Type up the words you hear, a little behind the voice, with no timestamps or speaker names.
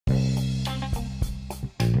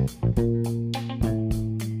Hey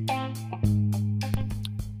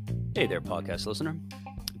there, podcast listener.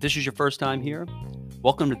 If this is your first time here,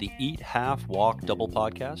 welcome to the Eat Half Walk Double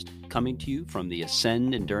podcast, coming to you from the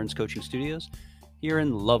Ascend Endurance Coaching Studios here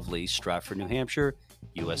in lovely Stratford, New Hampshire,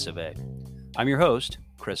 US of A. I'm your host,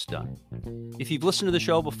 Chris Dunn. If you've listened to the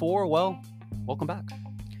show before, well, welcome back.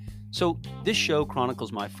 So this show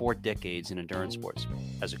chronicles my 4 decades in endurance sports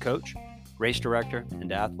as a coach, race director,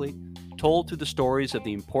 and athlete, told through the stories of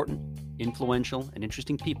the important, influential, and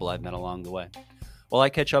interesting people I've met along the way. While I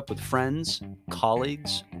catch up with friends,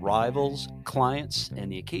 colleagues, rivals, clients,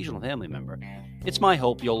 and the occasional family member, it's my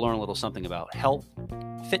hope you'll learn a little something about health,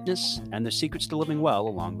 fitness, and the secrets to living well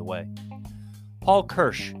along the way. Paul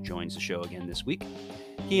Kirsch joins the show again this week.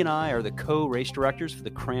 He and I are the co-race directors for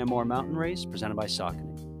the Cranmore mountain race presented by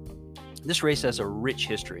Saucony. This race has a rich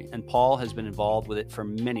history, and Paul has been involved with it for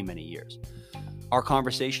many, many years. Our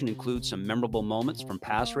conversation includes some memorable moments from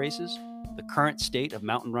past races, the current state of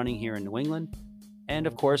mountain running here in New England, and,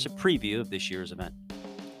 of course, a preview of this year's event.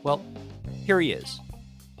 Well, here he is,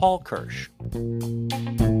 Paul Kirsch.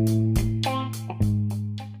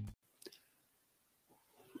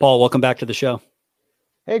 Paul, welcome back to the show.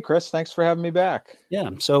 Hey, Chris, thanks for having me back. Yeah,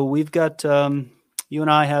 so we've got, you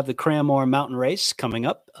and I have the Cranmore mountain race coming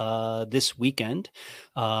up this weekend,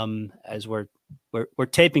 as we're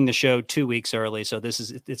taping the show 2 weeks early, so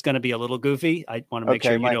it's going to be a little goofy. I want to make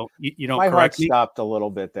sure you don't my correct heart me. Stopped a little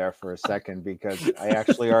bit there for a second because I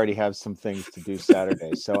actually already have some things to do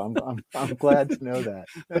Saturday, so I'm glad to know that.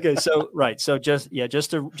 Okay, so right, so just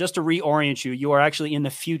to reorient you, you are actually in the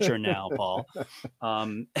future now, Paul.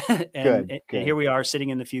 And here we are sitting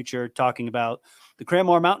in the future talking about the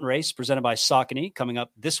Cranmore Mountain Race presented by Saucony coming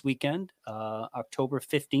up this weekend, October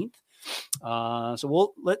 15th.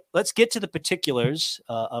 So let's get to the particulars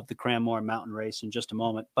of the Cranmore Mountain Race in just a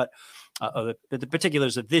moment, but the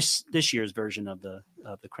particulars of this year's version of the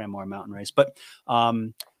Cranmore Mountain Race. But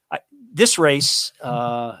this race,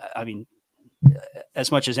 I mean,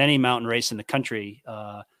 as much as any mountain race in the country,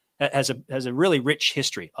 has a really rich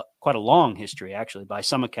history, quite a long history actually. By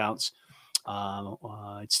some accounts,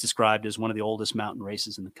 it's described as one of the oldest mountain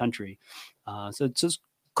races in the country. So it's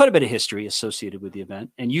quite a bit of history associated with the event,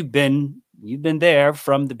 and you've been there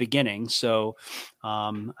from the beginning. So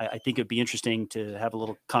I think it'd be interesting to have a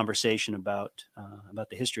little conversation about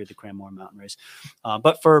the history of the Cranmore Mountain Race.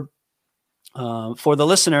 But for the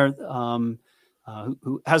listener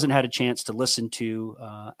who hasn't had a chance to listen to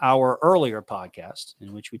our earlier podcast,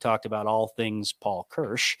 in which we talked about all things Paul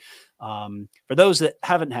Kirsch, for those that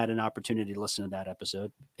haven't had an opportunity to listen to that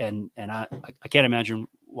episode, and I can't imagine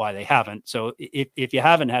why they haven't. So if you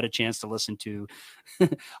haven't had a chance to listen to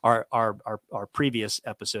our previous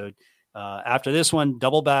episode, after this one,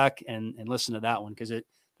 double back and listen to that one, because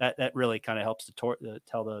that really kind of helps to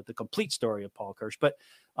tell the complete story of Paul Kirsch. But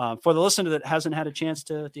for the listener that hasn't had a chance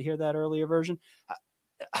to hear that earlier version,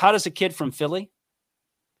 how does a kid from Philly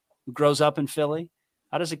who grows up in Philly,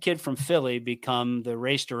 how does a kid from Philly become the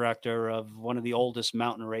race director of one of the oldest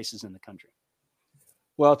mountain races in the country?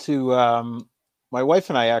 Well, my wife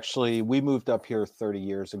and I we moved up here 30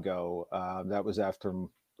 years ago. That was after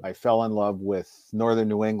I fell in love with Northern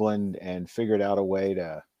New England and figured out a way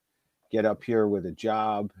to get up here with a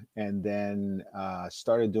job, and then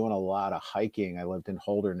started doing a lot of hiking. I lived in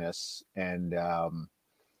Holderness, and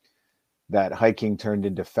that hiking turned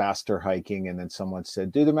into faster hiking. And then someone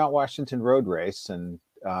said, do the Mount Washington Road Race. And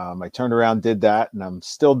I turned around, did that, and I'm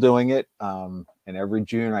still doing it. And every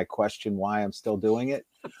June I question why I'm still doing it.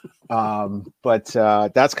 But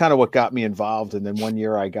that's kind of what got me involved. And then one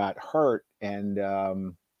year I got hurt, and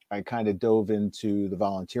I kind of dove into the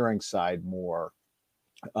volunteering side more.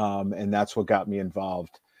 And that's what got me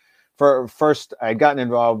involved. First, I'd gotten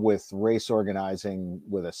involved with race organizing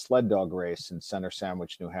with a sled dog race in Center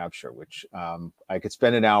Sandwich, New Hampshire, which I could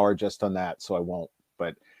spend an hour just on that, so I won't.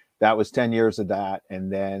 But that was 10 years of that.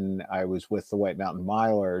 And then I was with the White Mountain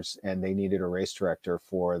Milers, and they needed a race director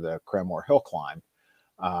for the Cranmore Hill Climb,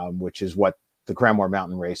 which is what the Cranmore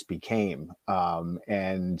Mountain Race became.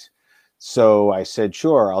 And so I said,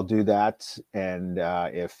 sure, I'll do that. And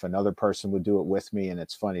if another person would do it with me, and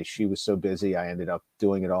it's funny, she was so busy, I ended up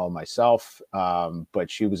doing it all myself.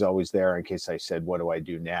 But she was always there in case I said, what do I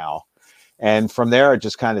do now? And from there, it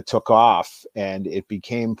just kind of took off, and it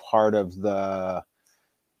became part of the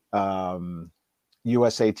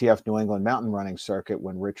USATF New England mountain running circuit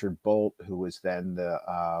when Richard Bolt, who was then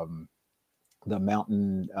the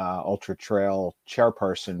mountain ultra trail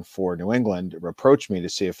chairperson for New England, approached me to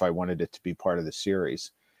see if I wanted it to be part of the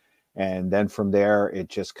series. And then from there, it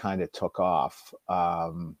just kind of took off.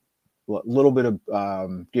 little bit of,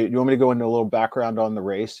 do you want me to go into a little background on the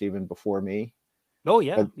race even before me? Oh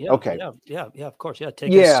yeah. Okay. Yeah. Of course. Yeah.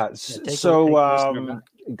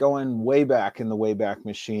 Going way back in the Wayback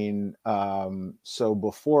Machine. So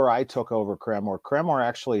before I took over Cranmore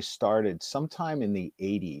actually started sometime in the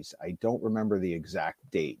 80s. I don't remember the exact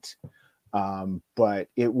date. But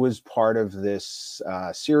it was part of this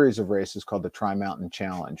series of races called the Tri-Mountain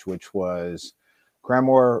Challenge, which was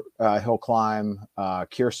Cranmore Hill Climb,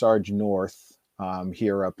 Kearsarge North,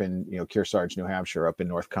 here up in Kearsarge, New Hampshire, up in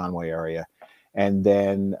North Conway area, and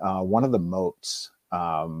then one of the moats.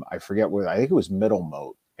 I forget where. I think it was Middle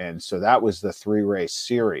Moat, and so that was the 3-race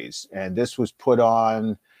series. And this was put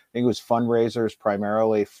on. I think it was fundraisers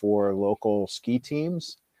primarily for local ski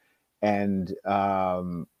teams, and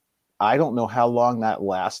I don't know how long that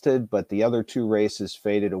lasted, but the other 2 races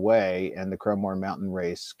faded away and the Cranmore Mountain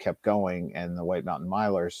Race kept going, and the White Mountain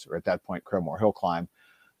Milers, or at that point, Cranmore Hill Climb,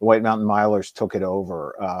 the White Mountain Milers took it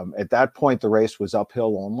over. At that point, the race was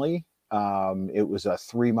uphill only. It was a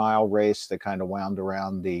 3-mile race that kind of wound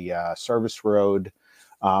around the service road.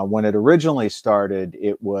 When it originally started,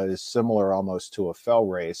 it was similar almost to a fell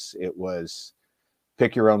race. It was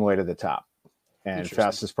pick your own way to the top and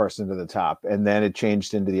fastest person to the top. And then it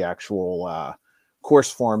changed into the actual course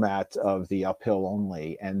format of the uphill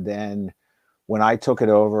only. And then when I took it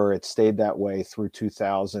over, it stayed that way through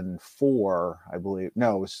 2004, I believe.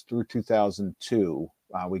 No, it was through 2002.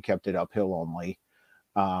 We kept it uphill only.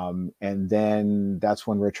 And then that's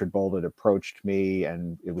when Richard Bolden approached me,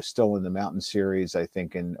 and it was still in the mountain series, I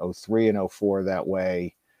think in 03 and 04 that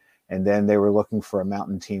way. And then they were looking for a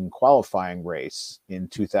mountain team qualifying race in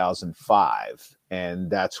 2005. And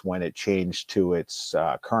that's when it changed to its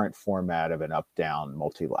current format of an up-down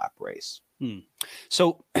multi-lap race.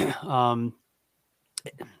 So how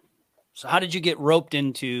did you get roped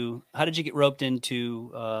into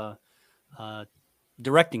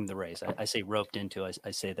directing the race? I say roped into,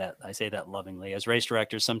 I say that lovingly. As race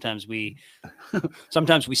directors, sometimes we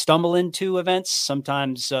stumble into events.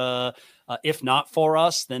 Sometimes, if not for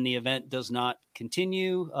us, then the event does not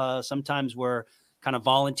continue. Sometimes we're kind of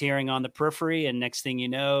volunteering on the periphery, and next thing you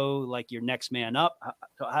know, like you're next man up.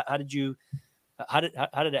 How did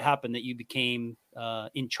it happen that you became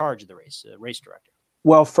in charge of the race, race director?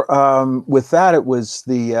 Well, with that, it was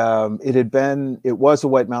it was a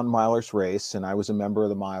White Mountain Milers race, and I was a member of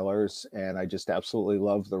the Milers, and I just absolutely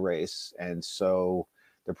loved the race. And so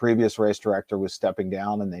the previous race director was stepping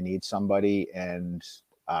down, and they need somebody, and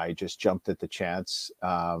I just jumped at the chance.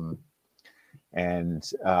 I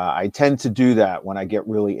tend to do that when I get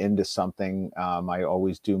really into something. I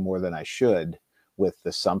always do more than I should with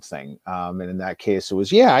the something. And in that case, it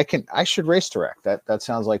was, I should race direct. That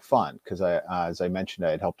sounds like fun. Cause as I mentioned,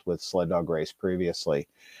 I had helped with sled dog race previously,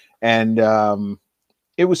 and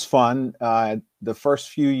it was fun. The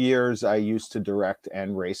first few years I used to direct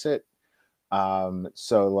and race it.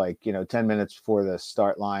 So 10 minutes before the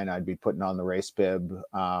start line, I'd be putting on the race bib.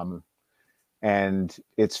 And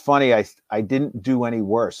it's funny, I didn't do any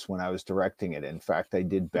worse when I was directing it. In fact, I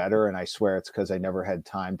did better, and I swear it's because I never had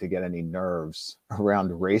time to get any nerves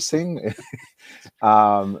around racing.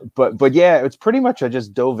 But yeah, it's pretty much I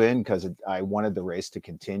just dove in because I wanted the race to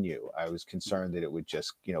continue. I was concerned that it would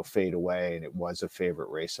just fade away, and it was a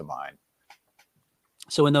favorite race of mine.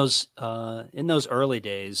 So in those early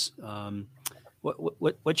days,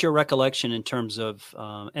 what's your recollection in terms of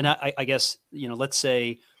and I guess let's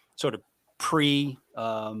say sort of pre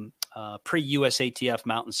USATF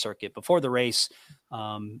mountain circuit, before the race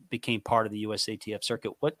became part of the USATF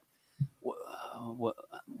circuit, what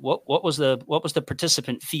was the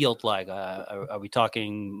participant field like? Are we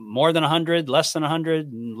talking more than 100, less than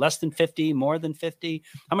 100, less than 50, more than 50?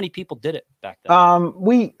 How many people did it back then?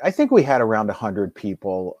 I think we had around 100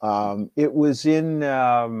 people. It was in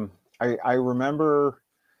I remember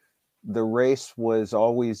the race was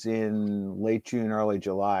always in late June, early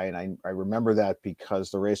July. And I remember that because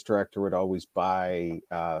the race director would always buy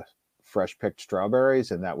fresh picked strawberries,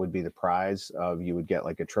 and that would be the prize of, you would get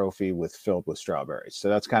like a trophy filled with strawberries. So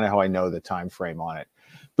that's kind of how I know the time frame on it.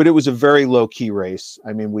 But it was a very low key race.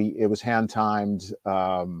 I mean, it was hand timed.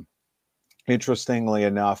 Interestingly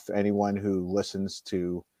enough, anyone who listens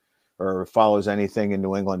to or follows anything in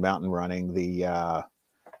New England mountain running,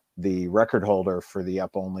 the record holder for the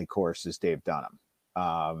up only course is Dave Dunham.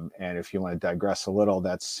 And if you want to digress a little,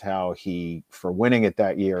 that's how for winning it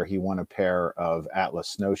that year, he won a pair of Atlas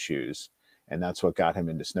snowshoes, and that's what got him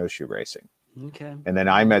into snowshoe racing. Okay. And then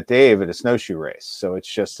I met Dave at a snowshoe race. So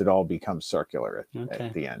it's just, it all becomes circular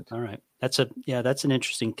at the end. All right. That's an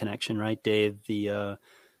interesting connection, right, Dave?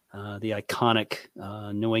 the iconic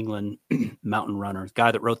New England mountain runner,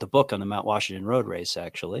 guy that wrote the book on the Mount Washington Road Race,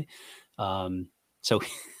 actually. So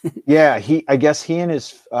yeah, I guess he and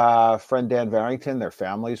his friend Dan Barrington, their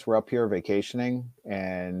families were up here vacationing,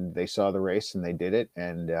 and they saw the race and they did it.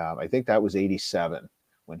 And I think that was 87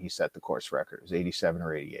 when he set the course record. It was 87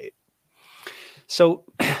 or 88. So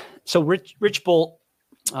Rich Bolt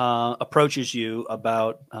approaches you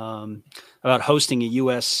about hosting a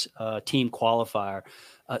U.S. Team qualifier.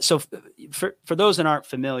 So for those that aren't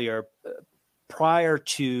familiar, prior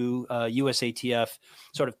to USATF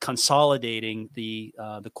sort of consolidating the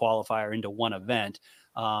qualifier into one event,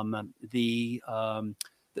 the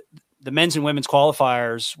men's and women's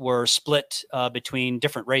qualifiers were split between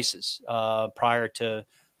different races prior to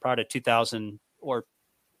 2000 or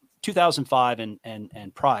 2005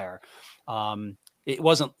 and prior. It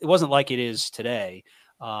wasn't like it is today.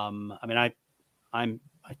 I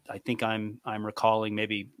think I'm recalling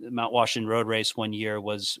maybe the Mount Washington Road Race one year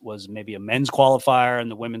was maybe a men's qualifier, and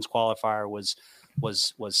the women's qualifier was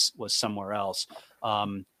somewhere else.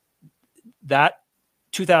 That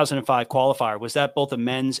 2005 qualifier, was that both a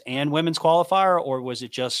men's and women's qualifier, or was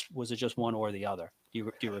it just one or the other?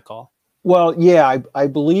 Do you recall? Well, yeah, I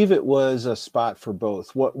believe it was a spot for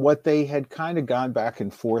both. What they had kind of gone back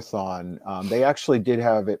and forth on, they actually did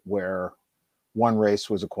have it where one race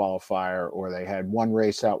was a qualifier, or they had one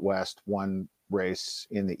race out west, one race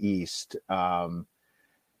in the east.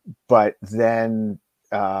 But then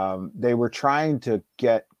they were trying to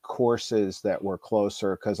get courses that were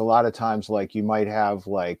closer, because a lot of times, like, you might have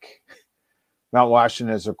like Mount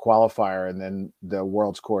Washington as a qualifier, and then the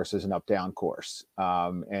world's course is an up-down course.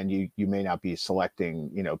 And you may not be selecting,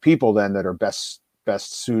 people then that are best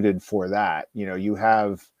suited for that. You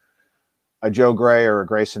have a Joe Gray or a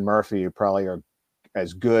Grayson Murphy who probably are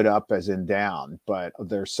as good up as in down, but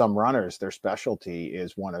there's some runners, their specialty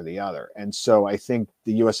is one or the other. And so I think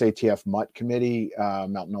the USATF MUT committee,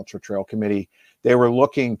 Mountain Ultra Trail Committee, they were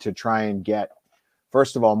looking to try and get,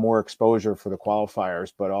 first of all, more exposure for the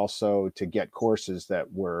qualifiers, but also to get courses that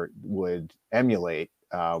would emulate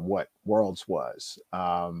what Worlds was.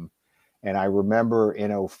 And I remember in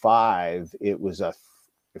 2005, it was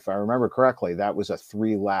if I remember correctly, that was a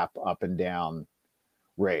 3-lap up and down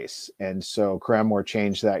race. And so Cranmore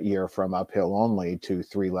changed that year from uphill only to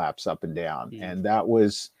 3 laps up and down. Yeah. And that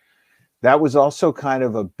was also kind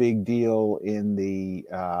of a big deal in the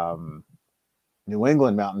New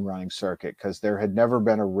England mountain running circuit, because there had never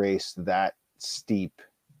been a race that steep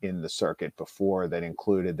in the circuit before that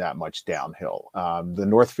included that much downhill. The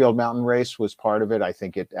Northfield Mountain Race was part of it. I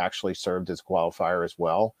think it actually served as qualifier as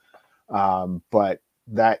well. But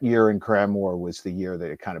that year in Cranmore was the year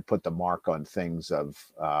that it kind of put the mark on things of,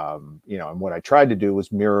 and what I tried to do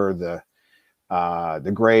was mirror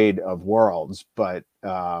the grade of Worlds. But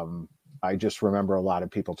I just remember a lot of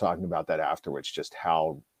people talking about that afterwards, just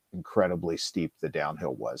how incredibly steep the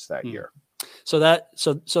downhill was that year. So that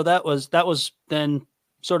was then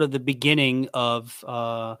sort of the beginning of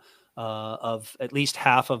at least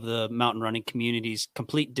half of the mountain running community's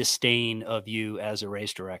complete disdain of you as a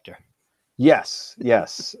race director. Yes.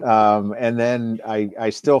 And then I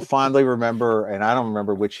still fondly remember, and I don't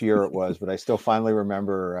remember which year it was, but I still fondly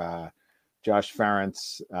remember Josh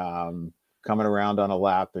Ferentz coming around on a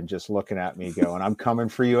lap and just looking at me going, "I'm coming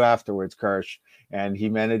for you afterwards, Kirsch." And he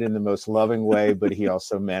meant it in the most loving way, but he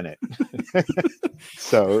also meant it.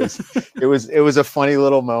 So it was a funny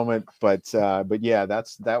little moment, but yeah,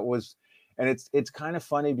 that was, and it's kind of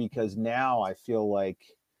funny because now I feel like,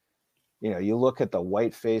 you look at the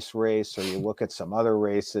Whiteface race, or you look at some other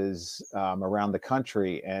races around the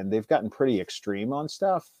country, and they've gotten pretty extreme on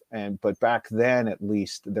stuff. But back then, at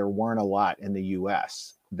least, there weren't a lot in the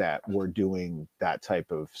U.S. that were doing that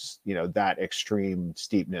type of, that extreme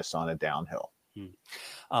steepness on a downhill.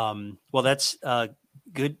 Well, that's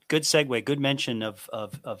good segue. Good mention of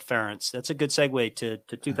Ferentz. That's a good segue to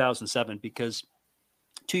 2007, because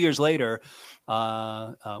 2 years later,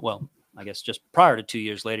 I guess just prior to 2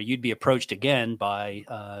 years later, you'd be approached again by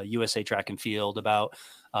USA Track and Field about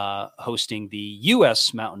hosting the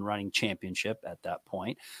U.S. Mountain Running Championship at that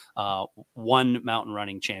point, one mountain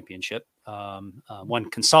running championship, one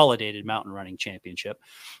consolidated mountain running championship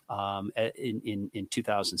in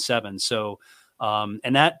 2007. So,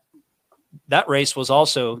 and that race was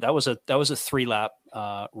also, that was a 3-lap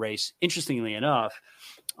race. Interestingly enough,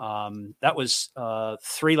 that was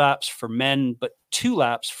 3 laps for men, but 2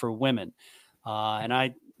 laps for women. And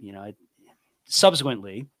I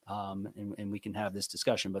subsequently, and we can have this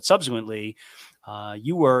discussion, but subsequently,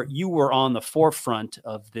 you were on the forefront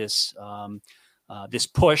of this, this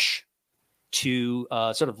push to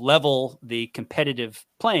sort of level the competitive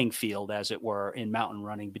playing field, as it were, in mountain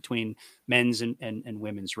running between men's and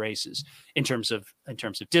women's races in terms of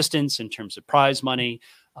distance, in terms of prize money.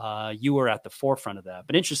 You were at the forefront of that.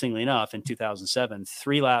 But interestingly enough, in 2007,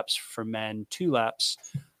 3 laps for men, 2 laps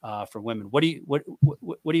for women. What do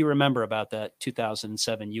you remember about that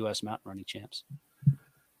 2007 U.S. mountain running champs?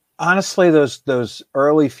 Honestly, those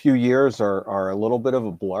early few years are a little bit of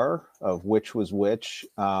a blur of which was which.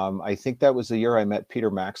 I think that was the year I met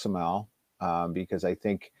Peter Maximal, because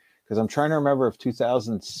I'm trying to remember if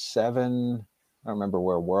 2007, I don't remember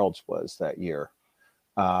where Worlds was that year.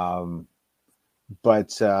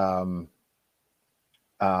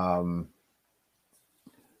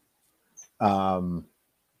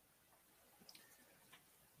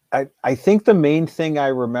 I think the main thing I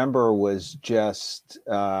remember was just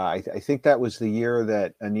I think that was the year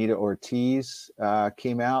that Anita Ortiz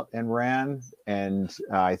came out and ran, and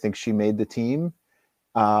I think she made the team.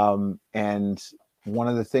 And one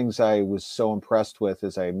of the things I was so impressed with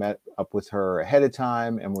is I met up with her ahead of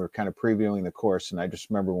time, and we were kind of previewing the course. And I just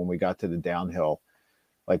remember when we got to the downhill,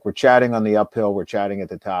 like we're chatting on the uphill, we're chatting at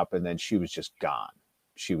the top, and then she was just gone.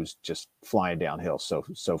 She was just flying downhill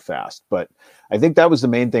so fast. But I think that was the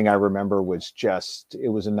main thing I remember, was just, it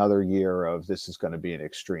was another year of, this is going to be an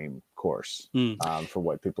extreme course for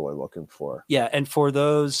what people are looking for. Yeah. And for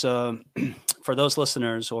those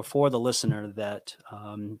listeners, or for the listener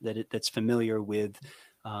that's familiar with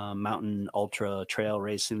mountain ultra trail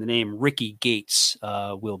racing, the name Ricky Gates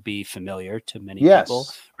will be familiar to many people.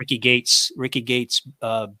 Ricky Gates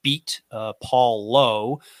beat Paul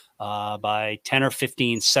Lowe by 10 or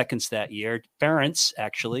 15 seconds that year. Ference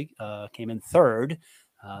actually came in third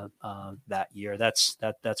that year. That's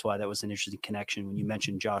why that was an interesting connection. When you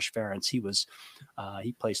mentioned Josh Ference, he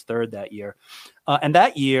placed third that year. And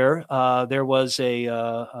that year there was an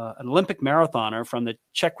Olympic marathoner from the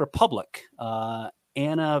Czech Republic,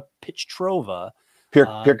 Anna Pichtrova.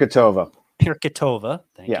 Pirkatova.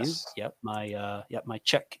 Thank you. Yep. My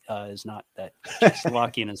Czech is not that,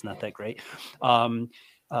 Czechoslovakian is not that great.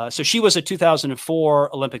 So she was a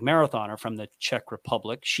 2004 Olympic marathoner from the Czech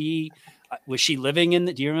Republic. Do you remember, was she living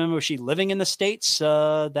in the States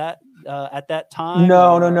at that time?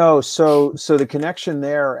 No. So the connection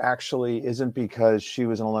there actually isn't because she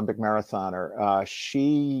was an Olympic marathoner.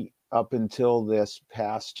 She, up until this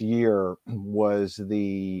past year, was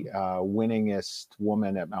the winningest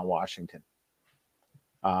woman at Mount Washington,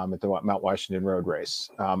 at the Mount Washington road race.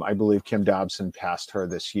 I believe Kim Dobson passed her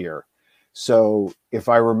this year. So if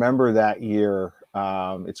I remember that year,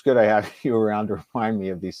 it's good I have you around to remind me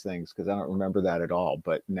of these things, because I don't remember that at all.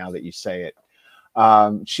 But now that you say it,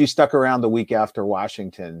 she stuck around the week after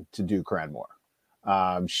Washington to do Cranmore.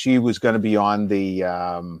 She was going to be on the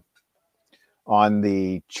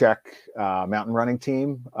Czech mountain running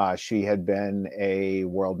team. She had been a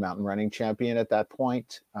world mountain running champion at that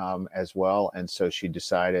point as well. And so she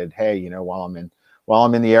decided, hey, while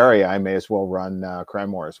I'm in the area, I may as well run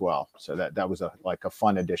Cranmore as well. So that was a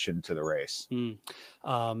fun addition to the race. And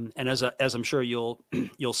as I'm sure you'll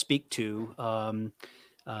speak to,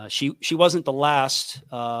 she wasn't the last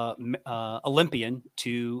Olympian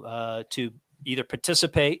to either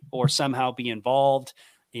participate or somehow be involved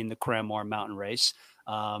in the Cranmore mountain race.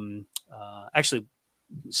 Actually,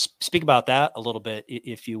 speak about that a little bit,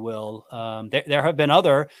 if you will. There have been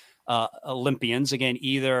other Olympians, again,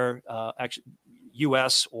 either actually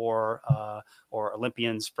U.S. or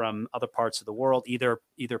Olympians from other parts of the world, either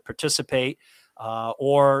participate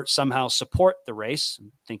or somehow support the race.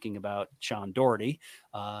 I'm thinking about Sean Doherty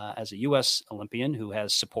as a U.S. Olympian who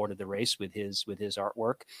has supported the race with his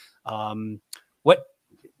artwork. What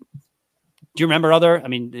do you remember?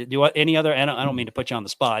 Any other? I don't mean to put you on the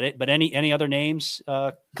spot, but any other names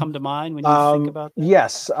come to mind when you think about that?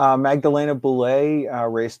 Yes, Magdalena Boulay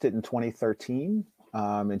raced it in 2013.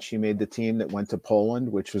 And she made the team that went to Poland,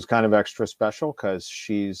 which was kind of extra special because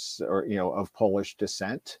she's, of Polish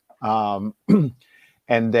descent. And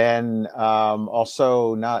then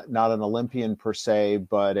also not an Olympian per se,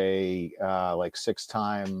 but a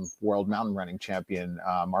 6-time world mountain running champion,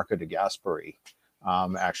 Marco De Gasperi,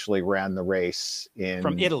 actually ran the race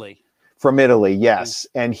from Italy. From Italy, yes.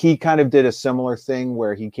 Yeah. And he kind of did a similar thing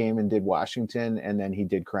where he came and did Washington, and then he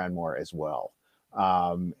did Cranmore as well.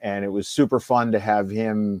 And it was super fun to have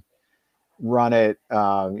him run it.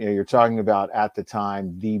 You're talking about, at the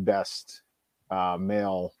time, the best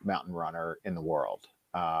male mountain runner in the world.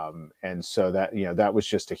 And so that was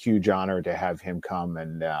just a huge honor to have him come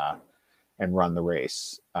and run the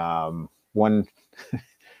race.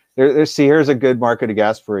 Here's a good Marco De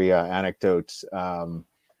Gasperi anecdote.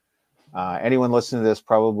 Anyone listening to this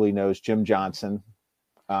probably knows Jim Johnson.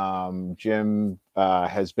 Jim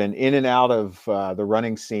has been in and out of the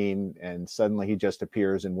running scene, and suddenly he just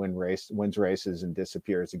appears and wins races and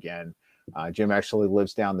disappears again. Jim actually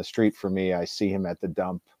lives down the street from me. I see him at the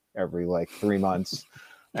dump every like 3 months,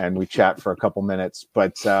 and we chat for a couple minutes.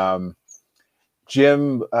 But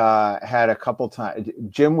Jim had a couple times.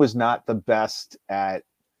 Jim was not the best at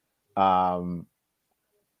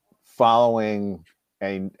following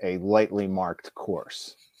a lightly marked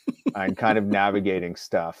course and kind of navigating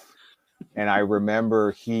stuff. And I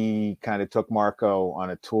remember he kind of took Marco on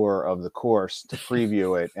a tour of the course to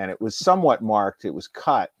preview it, and it was somewhat marked. It was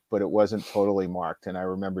cut, but it wasn't totally marked. And I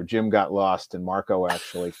remember Jim got lost and Marco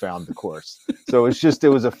actually found the course. So it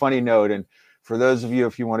was a funny note. And for those of you,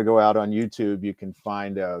 if you want to go out on YouTube, you can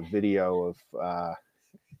find a video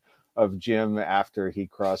of Jim after he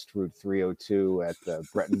crossed Route 302 at the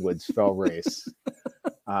Bretton Woods Fell Race.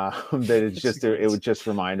 It would just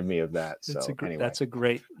reminded me of that. So anyway, that's a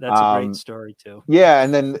great story too. Yeah,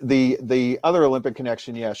 and then the other Olympic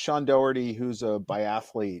connection, Sean Doherty, who's a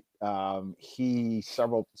biathlete, he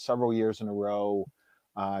several years in a row,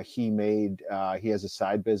 he has a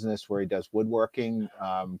side business where he does woodworking,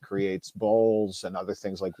 creates bowls and other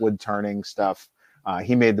things like wood turning stuff.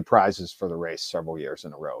 He made the prizes for the race several years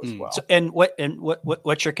in a row as well. So,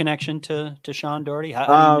 what's your connection to Sean Doherty? How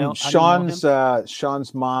do you know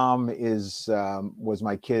Sean's mom was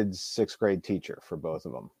my kid's 6th grade teacher for both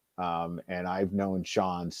of them. And I've known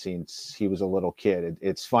Sean since he was a little kid.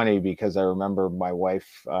 It's funny because I remember my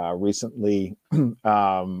wife recently,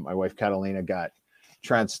 my wife Catalina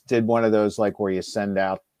did one of those like where you send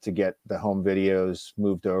out to get the home videos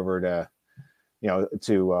moved over to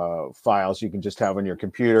files you can just have on your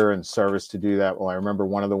computer and service to do that. Well, I remember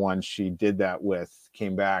one of the ones she did that with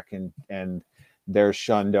came back and there's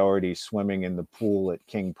Sean Doherty swimming in the pool at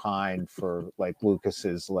King Pine for like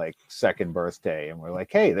Lucas's like 2nd birthday. And we're like,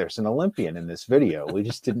 hey, there's an Olympian in this video. We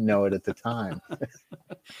just didn't know it at the time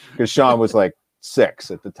because Sean was like 6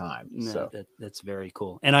 at the time. No, so that's very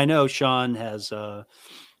cool. And I know Sean has,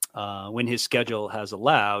 when his schedule has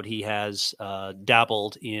allowed, he has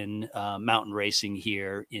dabbled in mountain racing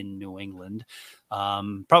here in New England.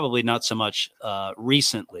 Probably not so much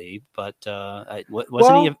recently, but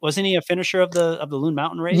wasn't he a finisher of the Loon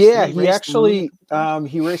Mountain race? Yeah, he actually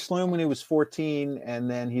he raced Loon when he was 14, and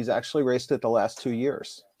then he's actually raced it the last 2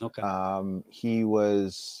 years. Okay. He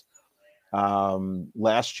was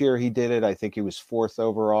last year he did it. I think he was 4th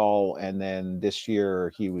overall, and then this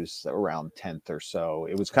year he was around 10th or so.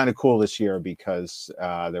 It was kind of cool this year because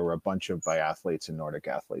there were a bunch of biathletes and Nordic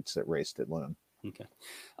athletes that raced at Loon. Okay.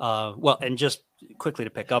 Well, and just quickly to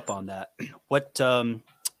pick up on that, what do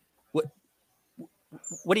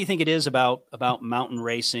you think it is about mountain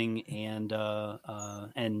racing and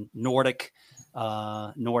Nordic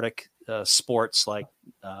sports like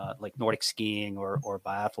Nordic skiing or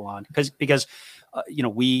biathlon? Because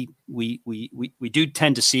we do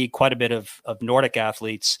tend to see quite a bit of Nordic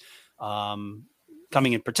athletes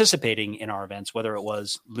coming and participating in our events, whether it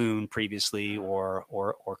was Loon previously or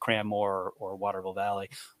Cranmore or Waterville Valley.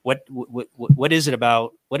 What is it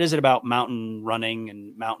about mountain running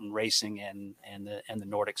and mountain racing and the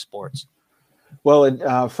Nordic sports?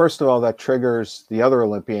 Well, first of all, that triggers the other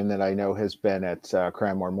Olympian that I know has been at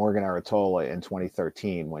Cranmore, Morgan Aratola, in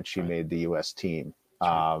 2013 when she made the U.S. team.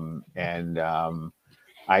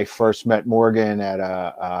 I first met Morgan at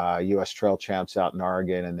a U.S. Trail Champs out in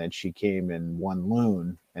Oregon, and then she came and won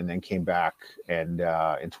Loon, and then came back and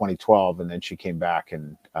in 2012, and then she came back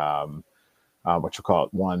and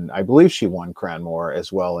I believe she won Cranmore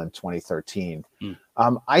as well in 2013.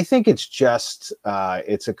 I think it's just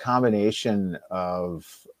it's a combination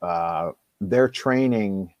of their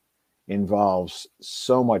training involves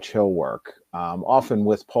so much hill work, often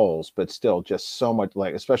with poles, but still just so much,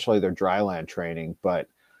 like especially their dryland training. But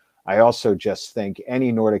I also just think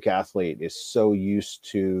any Nordic athlete is so used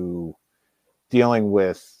to dealing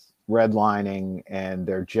with redlining, and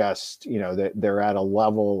they're just, they're at a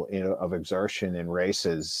level of exertion in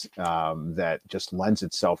races that just lends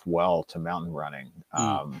itself well to mountain running.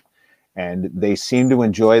 And they seem to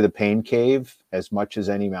enjoy the pain cave as much as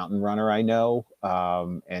any mountain runner I know.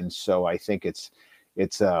 And so I think it's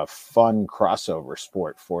a fun crossover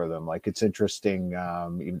sport for them. Like, it's interesting.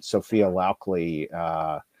 Even Sophia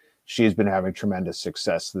Laukley, she's been having tremendous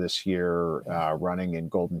success this year, running in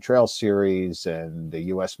Golden Trail Series and the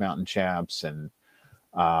U.S. Mountain Champs and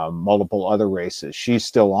multiple other races.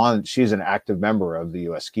 She's an active member of the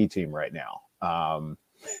U.S. ski team right now.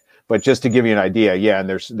 But just to give you an idea, and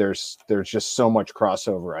there's just so much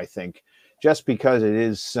crossover, I think, just because it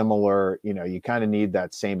is similar, you kind of need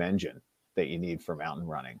that same engine that you need for mountain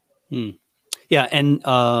running. Yeah, and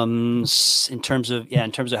in terms of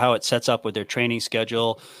how it sets up with their training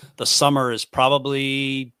schedule, the summer is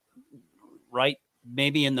probably right,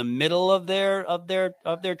 maybe in the middle of their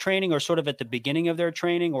training, or sort of at the beginning of their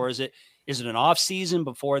training, or is it an off season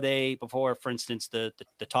before, for instance, the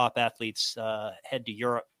top athletes head to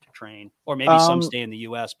Europe to train, or maybe some stay in the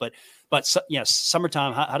U.S. But yes,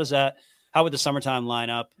 summertime. How would the summertime line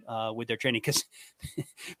up with their training?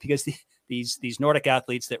 Because these Nordic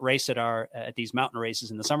athletes that race at these mountain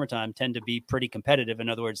races in the summertime tend to be pretty competitive. In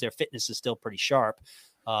other words, their fitness is still pretty sharp.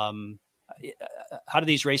 How do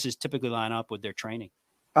these races typically line up with their training?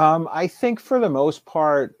 I think for the most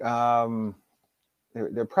part,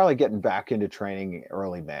 they're probably getting back into training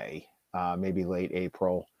early May, maybe late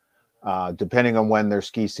April, depending on when their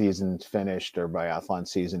ski season's finished or biathlon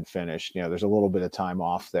season finished. There's a little bit of time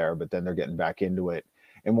off there, but then they're getting back into it.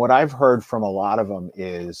 And what I've heard from a lot of them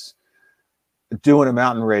is doing a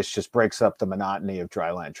mountain race just breaks up the monotony of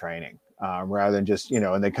dryland training, rather than just,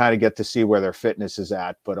 and they kind of get to see where their fitness is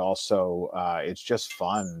at, but also it's just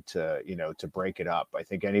fun to break it up. I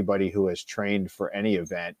think anybody who has trained for any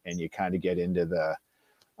event and you kind of get into the,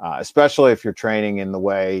 especially if you're training in the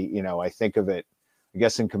way, I think of it, I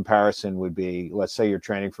guess in comparison would be, let's say you're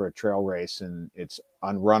training for a trail race and it's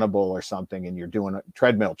unrunnable or something, and you're doing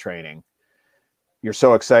treadmill training. You're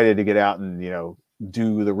so excited to get out and,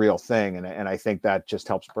 do the real thing. And I think that just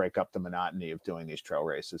helps break up the monotony of doing these trail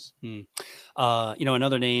races.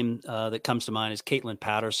 Another name that comes to mind is Caitlin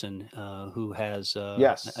Patterson, who has,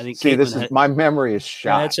 yes. I think my memory is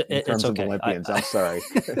shot in terms of okay. Olympians. I'm sorry.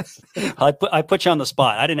 I put you on the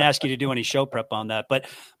spot. I didn't ask you to do any show prep on that, but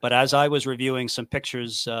as I was reviewing some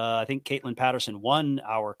pictures, I think Caitlin Patterson won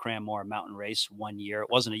our Cranmore mountain race one year.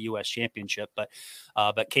 It wasn't a U.S. championship, but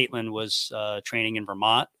Caitlin was training in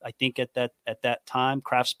Vermont, I think at that time,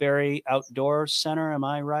 Craftsbury Outdoor Center. Am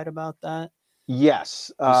I right about that?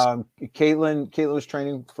 Yes. Caitlin was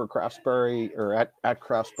training for Craftsbury, or at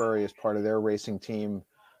Craftsbury as part of their racing team.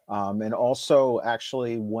 And also,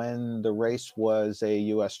 actually, when the race was a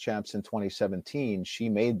U.S. champs in 2017, she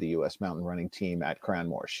made the U.S. mountain running team at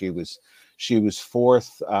Cranmore. She was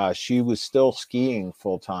fourth. She was still skiing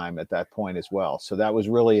full time at that point as well. So that was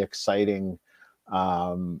really exciting.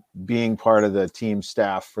 Being part of the team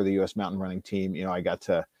staff for the U.S. mountain running team, I got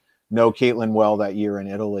to know Caitlin well that year in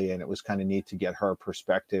Italy, and it was kind of neat to get her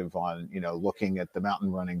perspective on, looking at the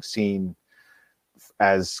mountain running scene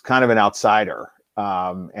as kind of an outsider.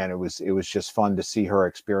 And it was just fun to see her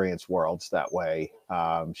experience worlds that way.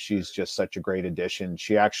 She's just such a great addition.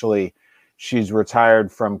 She's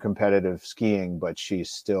retired from competitive skiing, but she's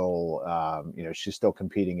still, she's still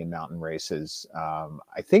competing in mountain races.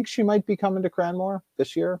 I think she might be coming to Cranmore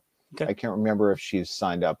this year. Okay. I can't remember if she's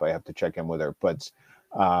signed up. I have to check in with her, but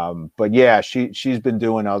yeah, she's been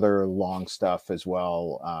doing other long stuff as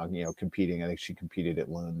well. Competing. I think she competed at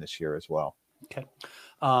Loon this year as well. Okay.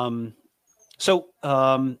 So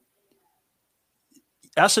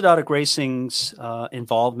Acidotic Racing's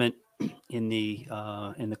involvement in the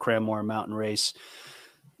Cranmore mountain race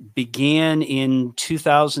began in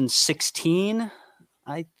 2016,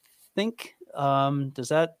 I think. Does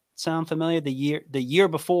that sound familiar? The year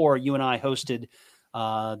before, you and I hosted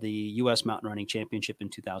the U.S. Mountain Running Championship in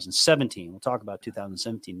 2017. We'll talk about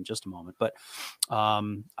 2017 in just a moment, but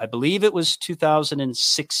I believe it was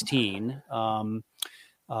 2016.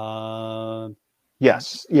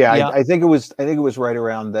 Yes, yeah. I think it was right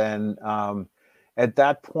around then. At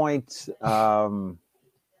that point, I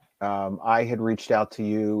had reached out to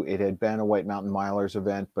you. It had been a White Mountain Milers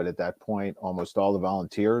event, but at that point, almost all the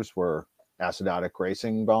volunteers were Acidotic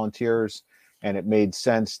Racing volunteers, and it made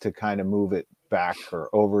sense to kind of move it back or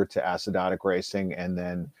over to Acidotic Racing. And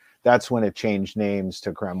then that's when it changed names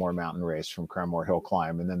to Cranmore Mountain Race from Cranmore Hill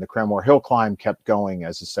Climb. And then the Cranmore Hill Climb kept going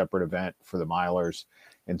as a separate event for the Milers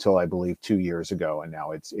until I believe 2 years ago, and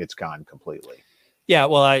now it's gone completely. Yeah,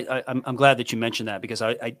 well, I'm glad that you mentioned that, because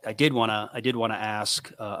I did want to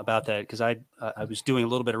ask about that, because I was doing a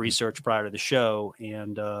little bit of research prior to the show,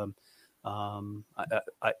 and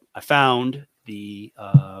I found the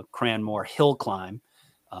Cranmore Hill Climb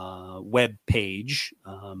web page,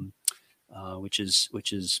 which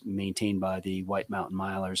is maintained by the White Mountain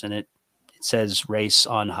Milers, and it says race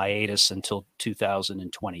on hiatus until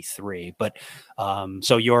 2023. But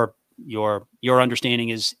so your understanding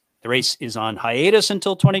is the race is on hiatus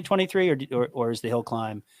until 2023, or is the hill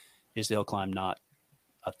climb not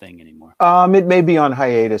a thing anymore? It may be on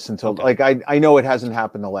hiatus until like I know it hasn't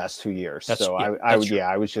happened the last 2 years. I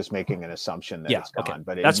was just making an assumption that it's gone,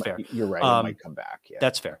 but that's fair. You're right. It might come back. Yeah,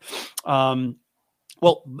 that's fair.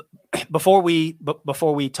 Well, before we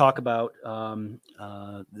talk about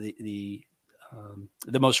the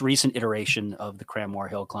most recent iteration of the Cranmore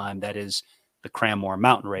Hill Climb, that is the Cranmore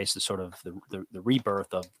Mountain Race, the sort of the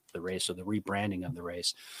rebirth of the race, or the rebranding of the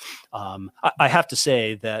race. I have to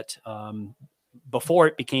say that before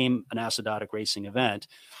it became an acidotic racing event,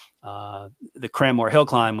 the Cranmore Hill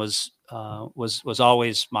Climb was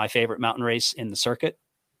always my favorite mountain race in the circuit.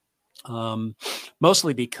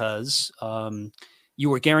 Mostly because you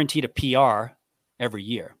were guaranteed a PR every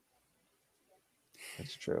year.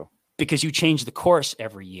 That's true. Because you changed the course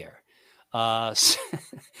every year.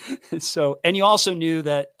 So, and you also knew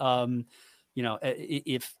that,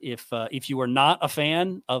 if you were not a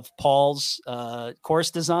fan of Paul's course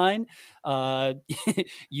design,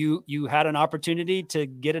 you had an opportunity to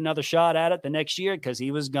get another shot at it the next year, because he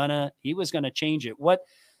was gonna change it.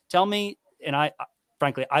 Tell me, and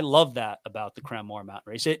frankly, I love that about the Cranmore Mountain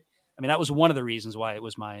Race. That was one of the reasons why it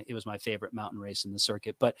was my favorite mountain race in the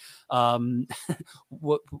circuit. But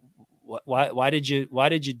why did you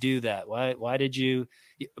do that? Why did you?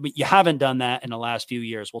 You haven't done that in the last few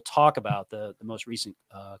years. We'll talk about the most recent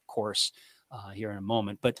course here in a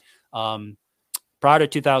moment. But prior to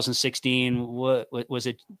 2016, was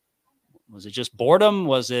it just boredom?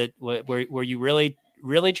 Were you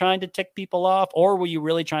really trying to tick people off, or were you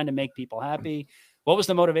really trying to make people happy? What was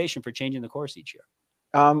the motivation for changing the course each year?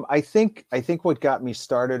 I think what got me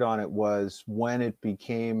started on it was when it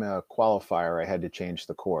became a qualifier, I had to change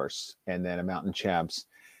the course, and then a mountain champs.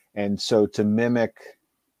 And so to mimic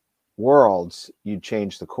Worlds, you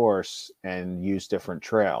change the course and use different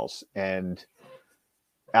trails. And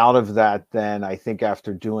out of that, then I think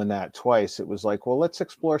after doing that twice, it was like, well, let's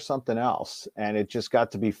explore something else. And it just got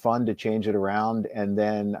to be fun to change it around. And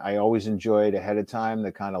then I always enjoyed ahead of time, the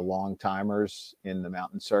kind of long timers in the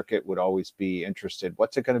mountain circuit would always be interested.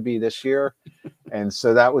 What's it going to be this year? And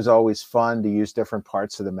so that was always fun to use different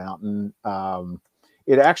parts of the mountain.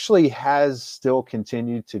 It actually has still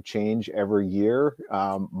continued to change every year,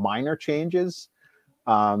 minor changes.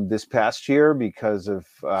 This past year, because of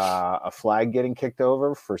a flag getting kicked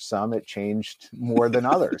over, for some it changed more than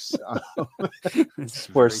others,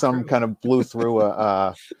 where some kind of blew through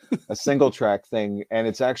a single track thing, and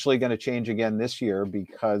it's actually going to change again this year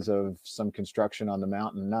because of some construction on the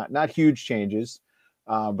mountain. Not huge changes,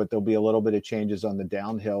 but there'll be a little bit of changes on the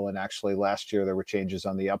downhill. And actually last year there were changes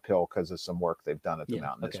on the uphill because of some work they've done at the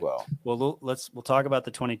mountain as well. Well, we'll talk about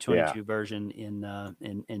the 2022 version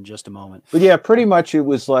in just a moment. But yeah, pretty much it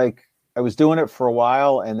was like I was doing it for a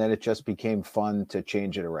while, and then it just became fun to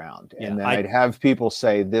change it around. And then I'd have people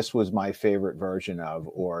say this was my favorite version of,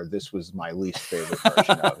 or this was my least favorite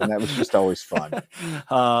version of, and that was just always fun.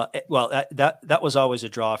 Well, that was always a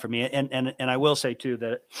draw for me. And I will say too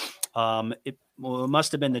that it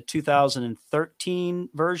must have been the 2013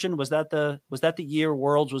 version. Was that the year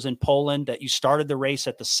Worlds was in Poland, that you started the race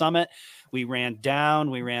at the summit? We ran down,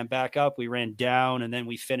 we ran back up, we ran down, and then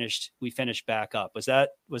we finished back up. Was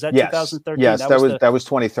that yes. 2013? Yes, that was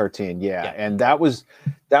 2013. Yeah. And that was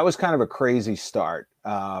kind of a crazy start.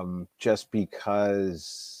 Just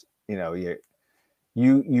because,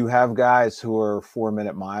 you have guys who are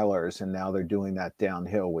 4-minute milers, and now they're doing that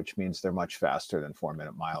downhill, which means they're much faster than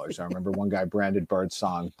 4-minute milers. I remember one guy, Brandon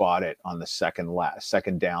Birdsong, bought it on the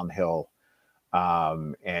second downhill.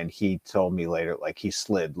 And he told me later, like, he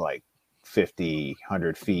slid like 50,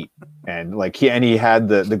 100 feet, and he had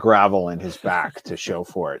the gravel in his back to show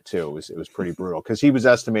for it too. It was pretty brutal, because he was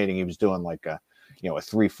estimating he was doing like a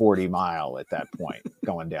 340 mile at that point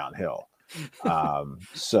going downhill.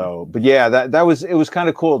 But yeah, it was kind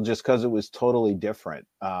of cool just because it was totally different.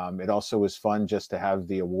 It also was fun just to have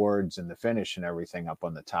the awards and the finish and everything up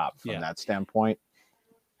on the top from that standpoint.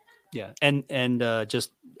 Yeah. And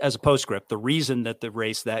just as a postscript, the reason that the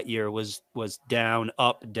race that year was down,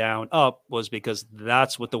 up was because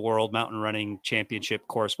that's what the World Mountain Running Championship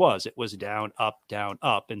course was. It was down, up.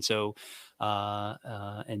 And so,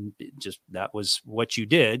 and just, that was what you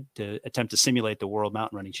did to attempt to simulate the World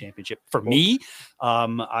Mountain Running Championship. For me,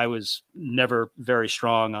 I was never very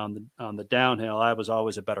strong on the downhill. I was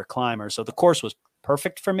always a better climber. So the course was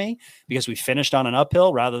perfect for me because we finished on an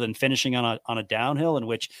uphill rather than finishing on a downhill, in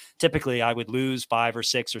which typically I would lose 5 or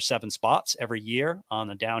 6 or 7 spots every year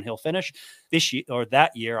on a downhill finish. This year, or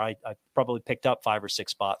that year, I probably picked up 5 or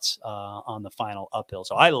 6 spots on the final uphill.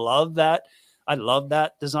 So I love that. I love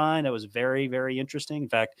that design. It was very, very interesting. In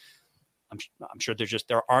fact, I'm sure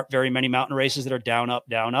there aren't very many mountain races that are down, up,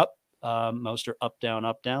 down, up. Most are up,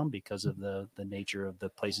 down because of the nature of the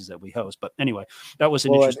places that we host. But anyway, that was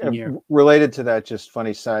an interesting year. Related to that, just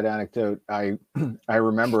funny side anecdote. I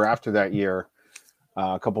remember after that year,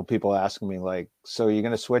 a couple of people asking me like, so you're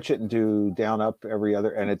going to switch it and do down, up every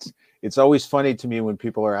other? And it's always funny to me when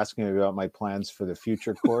people are asking me about my plans for the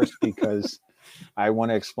future course, because I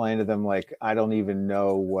want to explain to them, like, I don't even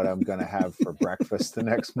know what I'm going to have for breakfast the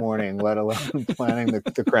next morning, let alone planning the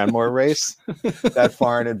Cranmore race that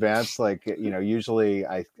far in advance. Like, usually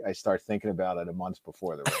I start thinking about it a month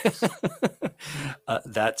before the race.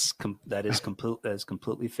 That is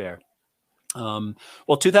completely fair.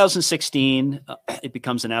 Well, 2016, it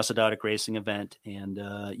becomes an acidotic racing event, and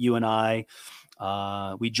you and I,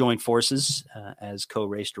 we joined forces as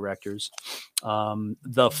co-race directors.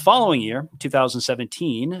 The following year,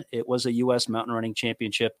 2017, it was a U.S. mountain running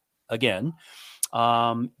championship again.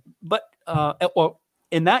 But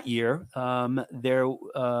in that year, there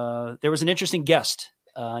was an interesting guest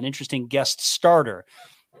starter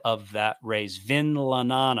of that race. Vin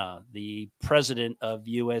Lanana, the president of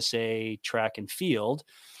USA Track and Field,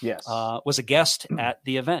 yes, was a guest at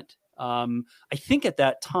the event. I think at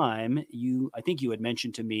that time, you had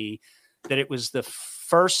mentioned to me that it was the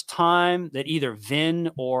first time that either Vin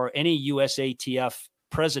or any USATF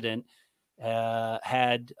president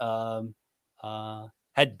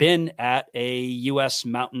had been at a U.S.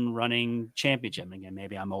 mountain running championship. Again,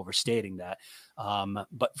 maybe I'm overstating that.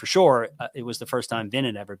 But for sure, it was the first time Vin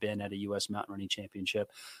had ever been at a U.S. mountain running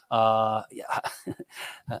championship. How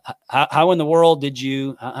in the world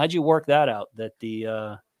how'd you work that out, that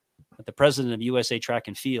the president of USA Track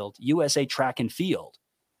and Field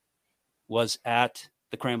was at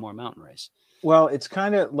the Cranmore mountain race? Well, it's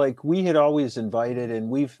kind of like we had always invited, and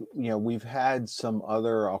we've had some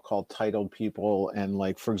other, I'll call titled people. And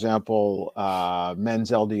like, for example,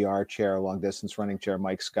 men's LDR chair, long distance running chair,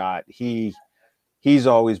 Mike Scott, he's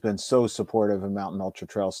always been so supportive of mountain ultra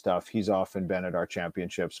trail stuff. He's often been at our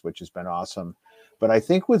championships, which has been awesome. But I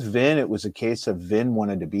think with Vin, it was a case of Vin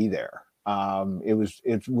wanted to be there.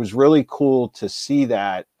 It was really cool to see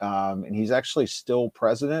that. And he's actually still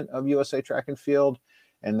president of USA Track and Field.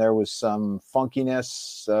 And there was some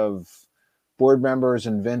funkiness of board members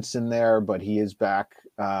and Vince in there, but he is back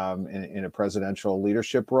in a presidential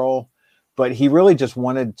leadership role. But he really just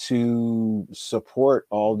wanted to support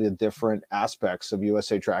all the different aspects of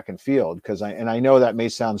USA Track and Field, because I know that may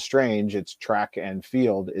sound strange. It's Track and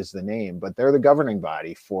Field is the name, but they're the governing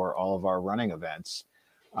body for all of our running events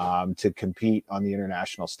to compete on the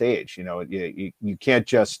international stage. You can't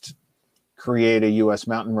just create a U.S.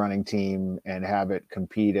 mountain running team and have it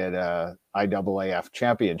compete at a IAAF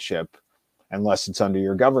championship unless it's under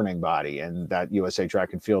your governing body, and that USA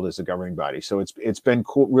Track and Field is the governing body. So it's been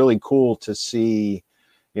cool, really cool to see,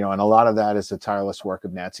 and a lot of that is the tireless work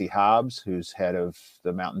of Nancy Hobbs, who's head of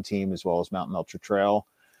the mountain team as well as Mountain Ultra Trail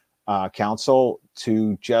Council,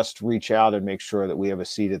 to just reach out and make sure that we have a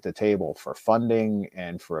seat at the table for funding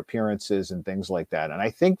and for appearances and things like that. And I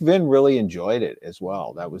think Vin really enjoyed it as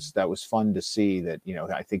well. That was fun to see that,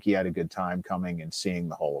 I think he had a good time coming and seeing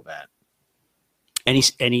the whole event. And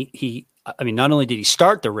he not only did he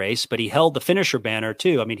start the race, but he held the finisher banner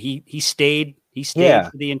too. I mean, he stayed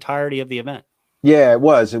for the entirety of the event. Yeah, it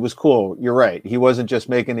was cool. You're right. He wasn't just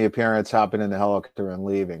making the appearance, hopping in the helicopter and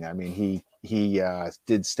leaving. I mean, he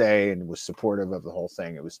did stay and was supportive of the whole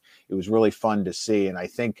thing. It was really fun to see. And I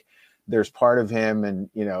think there's part of him, and,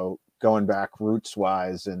 going back roots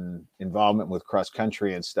wise and involvement with cross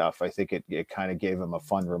country and stuff, I think it kind of gave him a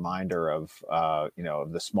fun reminder of, of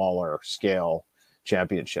the smaller scale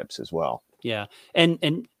championships as well. Yeah. And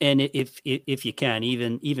if you can,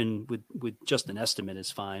 even with just an estimate is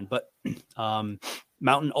fine, but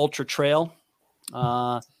Mountain Ultra Trail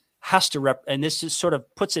has to and this just sort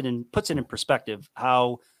of puts it in perspective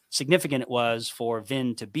how significant it was for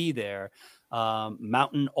Vin to be there.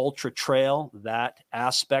 Mountain Ultra Trail, that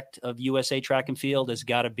aspect of USA Track and Field, has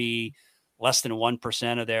got to be less than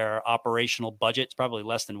 1% of their operational budget. It's probably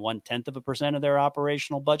less than 0.1% of their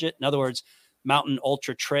operational budget. In other words, Mountain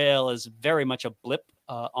Ultra Trail is very much a blip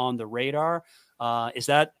on the radar. Am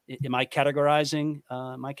I categorizing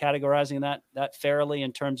that fairly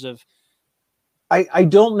in terms of? I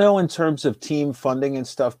don't know in terms of team funding and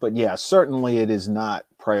stuff, but yeah, certainly it is not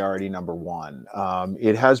priority number one.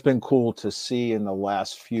 It has been cool to see in the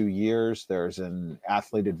last few years. There's an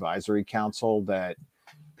athlete advisory council that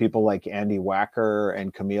people like Andy Wacker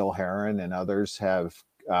and Camille Heron and others have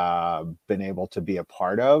been able to be a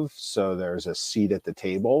part of. So there's a seat at the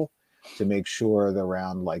table to make sure that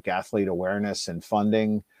around like athlete awareness and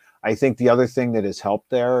funding. I think the other thing that has helped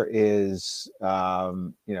there is,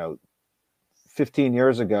 15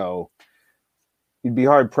 years ago, you'd be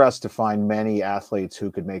hard pressed to find many athletes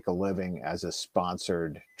who could make a living as a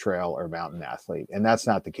sponsored trail or mountain athlete. And that's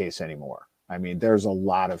not the case anymore. I mean, there's a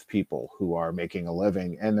lot of people who are making a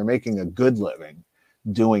living, and they're making a good living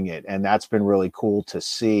doing it. And that's been really cool to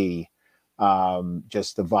see,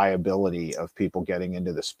 just the viability of people getting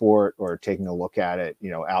into the sport or taking a look at it,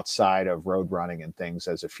 outside of road running and things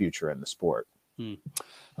as a future in the sport.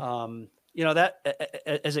 That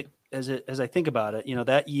as I think about it,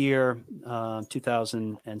 that year,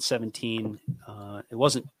 2017, it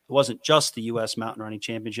wasn't just the U.S. Mountain Running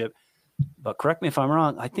Championship, but correct me if I'm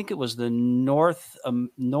wrong. I think it was the North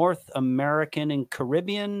American and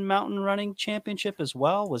Caribbean Mountain Running Championship as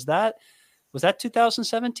well. Was that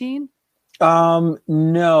 2017?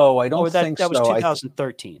 No, I don't think so. That was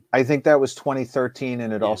 2013. I think that was 2013,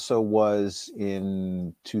 and it also was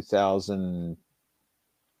in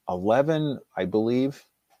 2011, I believe,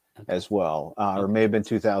 as well, or may have been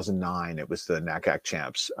 2009. It was the NACAC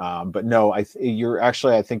champs. But no, I think you're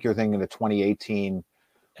thinking of 2018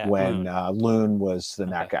 when Loon was the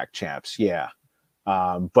NACAC champs. Yeah.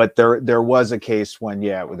 But there was a case when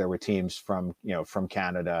there were teams from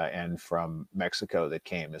Canada and from Mexico that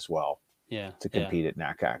came as well. To compete at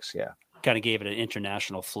NACACs. Yeah. Kind of gave it an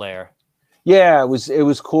international flair. Yeah, it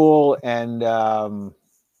was cool. And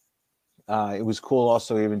it was cool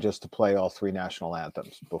also even just to play all three national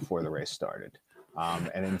anthems before the race started.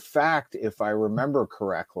 And in fact, if I remember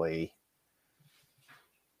correctly,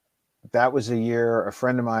 that was a year a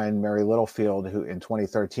friend of mine, Mary Littlefield, who in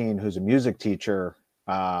 2013, who's a music teacher,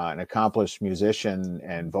 an accomplished musician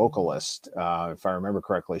and vocalist, if I remember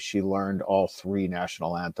correctly, she learned all three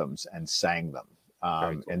national anthems and sang them.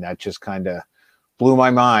 Cool. And that just kind of blew my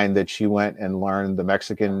mind that she went and learned the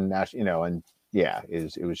Mexican national, and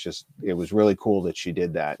it was really cool that she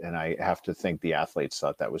did that. And I have to think the athletes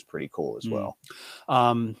thought that was pretty cool as well.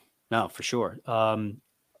 No, for sure.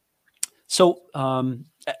 So,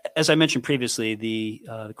 as I mentioned previously, the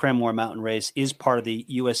Cranmore Mountain Race is part of the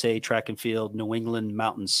USA Track and Field New England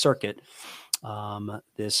Mountain Circuit.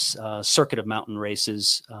 This circuit of mountain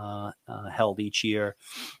races held each year.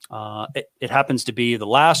 It happens to be the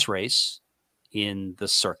last race in the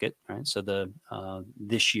circuit, right? So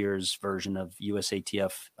this year's version of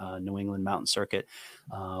USATF New England Mountain Circuit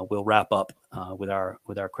will wrap up with our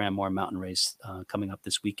Cranmore Mountain Race coming up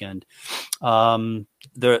this weekend.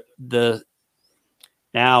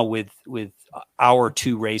 Now with our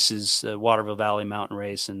two races, the Waterville Valley Mountain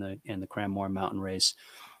Race and the Cranmore Mountain Race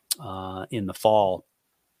in the fall,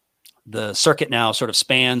 the circuit now sort of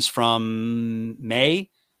spans from May.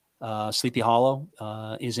 Sleepy Hollow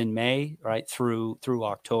is in May, right through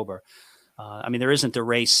October. I mean, there isn't a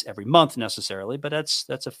race every month necessarily, but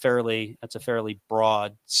that's a fairly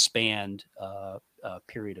broad spanned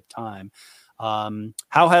period of time.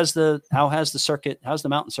 How's the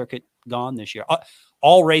mountain circuit gone this year?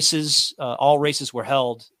 All races were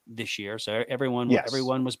held this year, so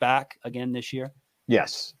everyone was back again this year.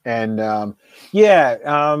 Yes, and I'm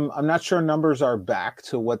not sure numbers are back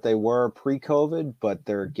to what they were pre-COVID, but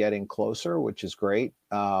they're getting closer, which is great.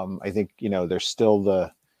 I think there's still the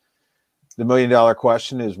 $1 million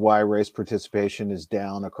question is why race participation is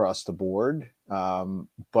down across the board,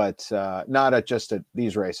 but not just at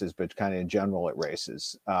these races, but kind of in general at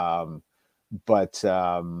races.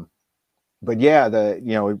 But yeah,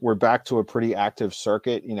 we're back to a pretty active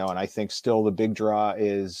circuit, and I think still the big draw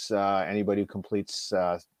is anybody who completes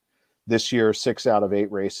this year 6 out of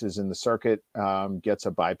 8 races in the circuit gets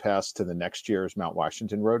a bypass to the next year's Mount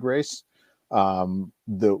Washington Road Race.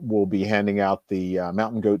 We'll be handing out the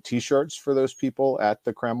Mountain Goat T-shirts for those people at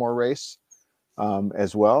the Cranmore race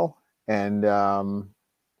as well. And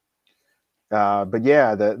but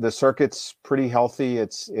yeah, the circuit's pretty healthy.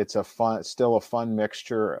 It's still a fun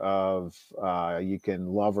mixture of you can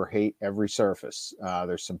love or hate every surface.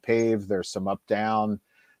 There's some paved, there's some up down,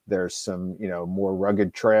 there's some more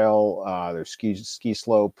rugged trail, there's ski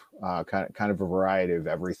slope, kind of a variety of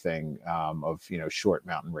everything of short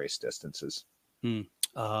mountain race distances.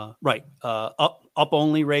 Right. Up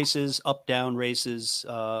only races, up down races,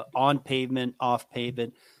 on pavement, off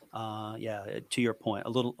pavement. To your point, a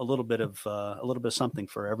little bit of something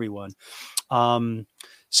for everyone.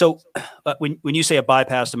 So when you say a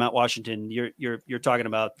bypass to Mount Washington, you're talking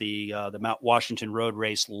about the Mount Washington Road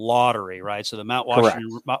Race lottery, right? So the Mount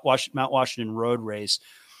Washington Road Race,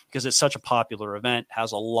 because it's such a popular event,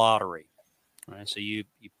 has a lottery, right? So you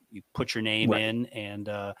put your name in, and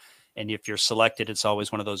And if you're selected, it's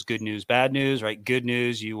always one of those good news, bad news, right? Good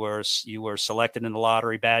news, you were selected in the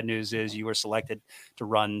lottery. Bad news is you were selected to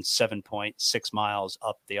run 7.6 miles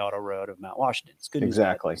up the auto road of Mount Washington. It's good news.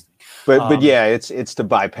 Exactly. But yeah, it's to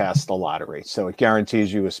bypass the lottery. So it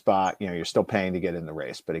guarantees you a spot. You're still paying to get in the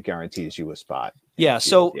race, but it guarantees you a spot. Yeah.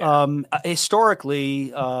 So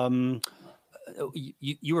historically,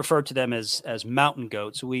 you refer to them as mountain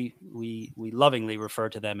goats. We lovingly refer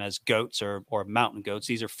to them as goats or mountain goats.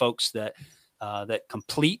 These are folks that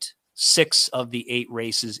complete 6 of the 8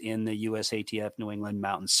 races in the USATF New England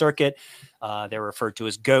Mountain Circuit. They're referred to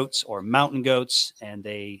as goats or mountain goats, and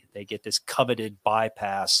they get this coveted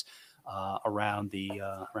bypass around the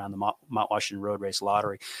Mount Washington Road Race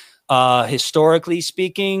Lottery. Historically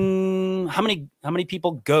speaking, how many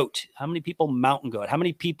people goat? How many people mountain goat? How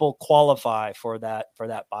many people qualify for that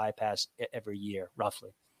bypass every year,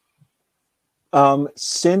 roughly?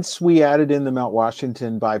 Since we added in the Mount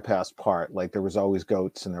Washington bypass part, like there was always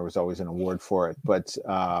goats and there was always an award for it, but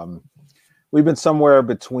we've been somewhere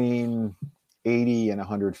between 80 and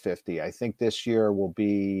 150. I think this year will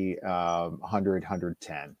be 100,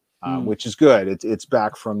 110. Which is good. It's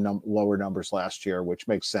back from lower numbers last year, which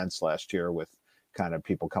makes sense last year with kind of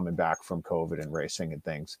people coming back from COVID and racing and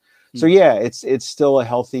things. So yeah, it's still a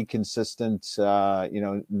healthy, consistent,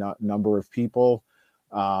 number of people.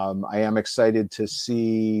 I am excited to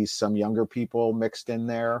see some younger people mixed in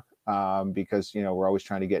there because we're always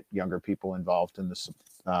trying to get younger people involved in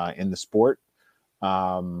the sport.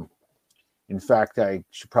 In fact, I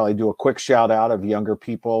should probably do a quick shout out of younger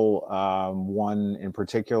people. One in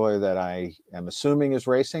particular that I am assuming is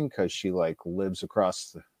racing because she lives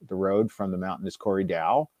across the road from the mountain is Corey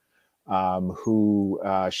Dow, who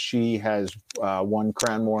she has won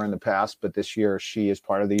Cranmore in the past, but this year she is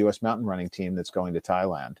part of the U.S. mountain running team that's going to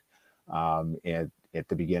Thailand at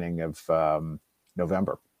the beginning of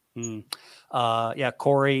November. Yeah,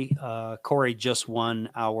 Corey just won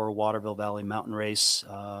our Waterville Valley Mountain Race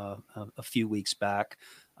a few weeks back.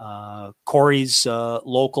 Corey's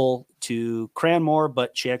local to Cranmore,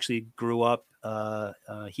 but she actually grew up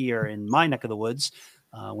here in my neck of the woods.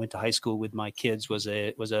 Went to high school with my kids. Was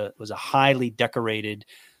a highly decorated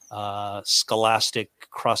scholastic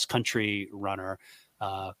cross country runner.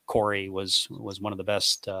 Corey was one of the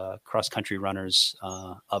best cross country runners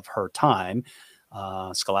of her time.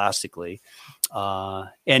 Scholastically, yeah,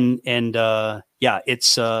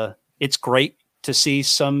 it's great to see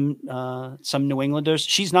some New Englanders.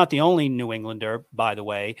 She's not the only New Englander, by the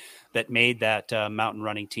way, that made that mountain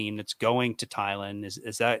running team that's going to Thailand.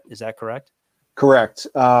 Is that correct? Correct.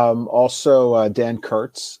 Also, Dan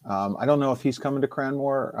Kurtz. I don't know if he's coming to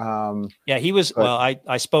Cranmore. Yeah, he was. Well,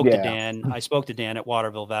 I spoke to Dan. I spoke to Dan at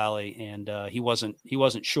Waterville Valley, and he wasn't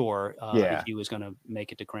sure if he was going to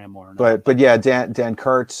make it to Cranmore or not. But yeah, Dan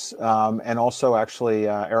Kurtz, and also actually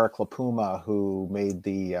Eric LaPuma, who made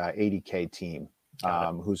the 80K team,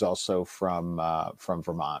 who's also from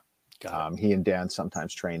Vermont. He and Dan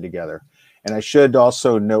sometimes train together. And I should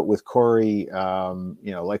also note with Corey,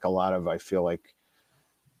 like a lot of, I feel like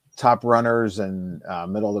top runners and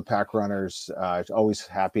middle of the pack runners, always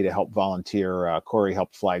happy to help volunteer. Corey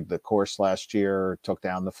helped flag the course last year, took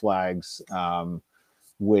down the flags,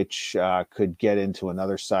 which could get into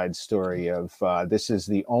another side story of this is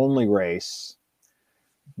the only race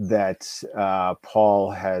that Paul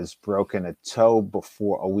has broken a toe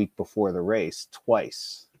a week before the race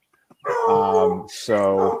twice.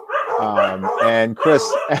 And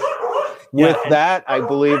Chris, with that, I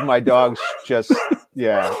believe my dog's just,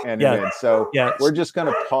 in. So we're just going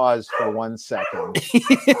to pause for 1 second.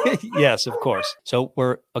 Yes, of course. So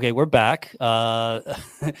we're back.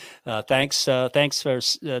 Thanks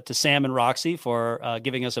to Sam and Roxy for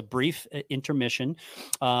giving us a brief intermission.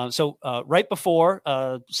 So right before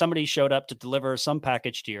somebody showed up to deliver some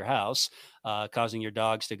package to your house, causing your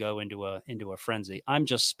dogs to go into a frenzy. I'm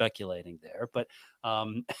just speculating there, but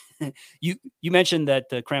you mentioned that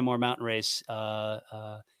the Cranmore Mountain Race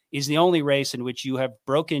is the only race in which you have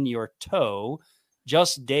broken your toe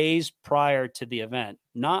just days prior to the event,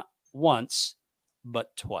 not once,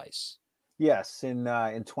 but twice. Yes, in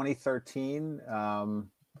 2013,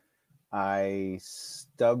 I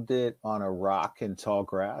stubbed it on a rock in tall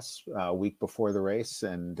grass a week before the race,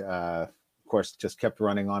 and of course just kept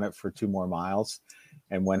running on it for 2 more miles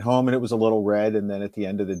and went home, and it was a little red. And then at the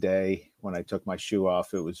end of the day, when I took my shoe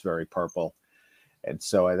off, it was very purple. And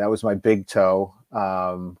so that was my big toe.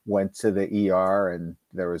 Went to the ER, and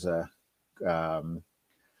there was a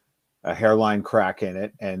hairline crack in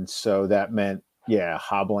it. And so that meant,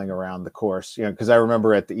 hobbling around the course, because I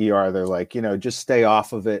remember at the ER, they're like, just stay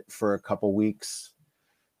off of it for a couple weeks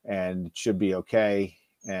and it should be okay.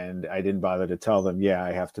 And I didn't bother to tell them, yeah,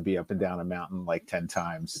 I have to be up and down a mountain like 10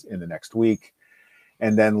 times in the next week.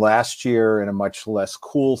 And then last year, in a much less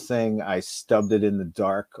cool thing, I stubbed it in the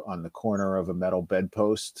dark on the corner of a metal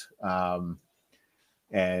bedpost.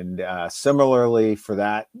 And similarly for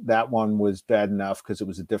that one was bad enough because it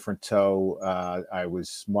was a different toe. I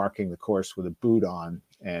was marking the course with a boot on,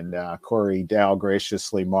 and Corey Dow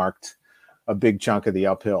graciously marked a big chunk of the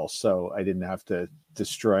uphill, so I didn't have to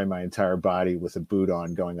destroy my entire body with a boot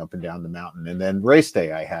on going up and down the mountain. And then race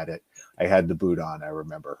day, I had the boot on, I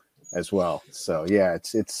remember, as well. So yeah,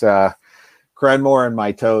 it's Cranmore and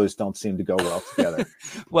my toes don't seem to go well together.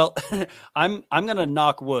 Well, I'm gonna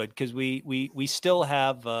knock wood because we still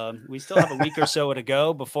have a week or so to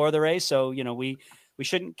go before the race. So we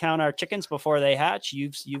shouldn't count our chickens before they hatch.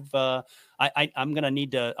 I'm gonna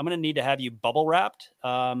need to have you bubble wrapped,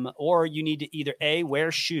 or you need to either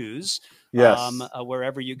wear shoes, yes,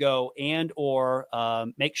 wherever you go, and or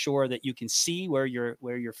make sure that you can see where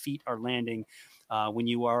your feet are landing when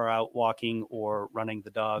you are out walking or running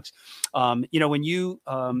the dogs. When you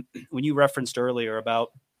referenced earlier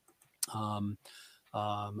about the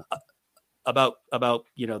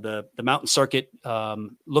mountain circuit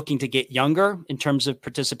looking to get younger in terms of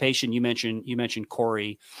participation, you mentioned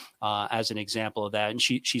Corey as an example of that, and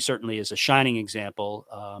she certainly is a shining example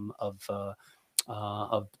of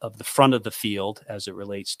the front of the field as it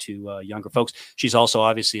relates to younger folks. She's also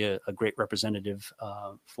obviously a great representative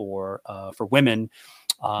for women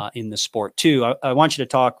in the sport too. I want you to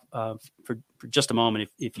talk for just a moment,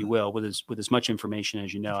 if you will, with as much information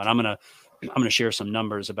as you know. And I'm gonna share some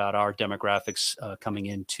numbers about our demographics coming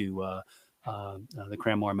into the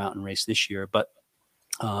Cranmore Mountain Race this year. But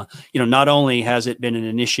not only has it been an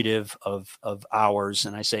initiative of ours,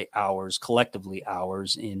 and I say ours, collectively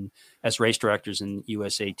ours, as race directors in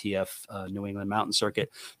USATF New England Mountain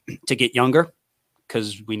Circuit, to get younger,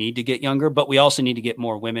 because we need to get younger, but we also need to get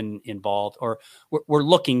more women involved, or we're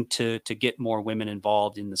looking to get more women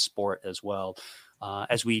involved in the sport as well.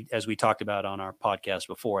 As we talked about on our podcast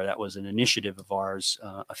before, that was an initiative of ours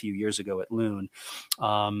a few years ago at Loon.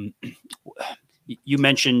 You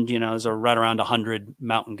mentioned, there's right around 100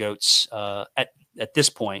 mountain goats at this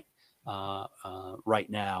point right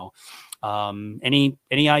now. Any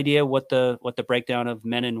idea what the breakdown of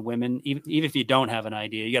men and women, even if you don't have an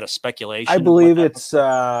idea, you got a speculation? I believe it's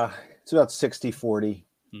about 60-40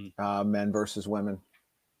 men versus women.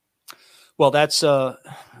 Well, that's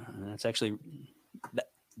actually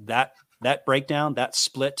that breakdown, that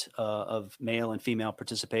split of male and female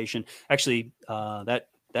participation, actually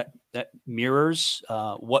that mirrors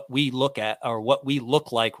what we look at, or what we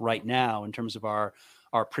look like right now in terms of our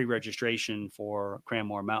pre-registration for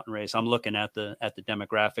Cranmore Mountain Race. I'm looking at the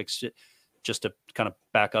demographics just to kind of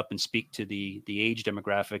back up and speak to the age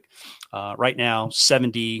demographic. Right now,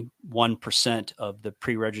 71% of the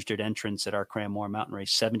pre-registered entrants at our Cranmore Mountain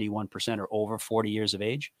Race, 71% are over 40 years of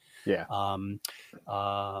age. Yeah.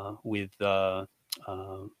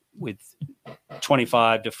 With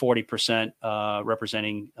 25 to 40%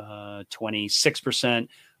 representing 26%,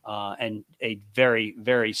 and a very,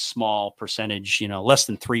 very small percentage, less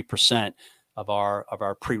than 3% of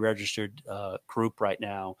our pre-registered group right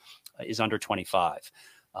now is under 25.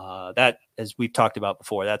 That, as we've talked about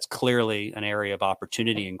before, that's clearly an area of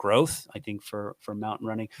opportunity and growth, I think, for mountain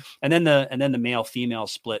running. And then the male female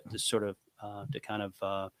split is sort of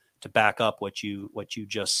to back up what you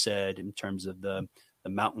just said in terms of the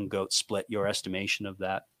mountain goat split, your estimation of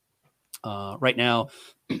that. Right now,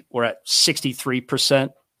 we're at 63%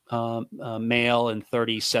 male and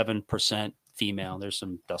 37% female. There's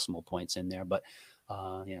some decimal points in there, but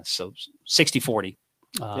so 60-40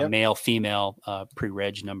 Yep. male female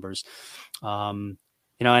pre-reg numbers. And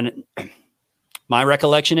my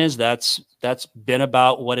recollection is that's been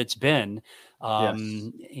about what it's been. Yes.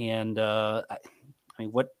 And I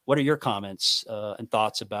mean, what are your comments and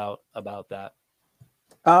thoughts about that?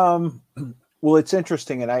 Well, it's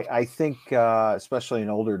interesting. And I think, especially in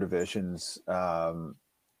older divisions,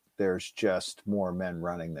 there's just more men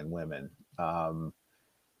running than women.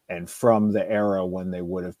 And from the era when they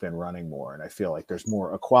would have been running more. And I feel like there's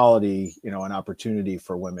more equality, an opportunity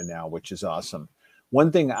for women now, which is awesome.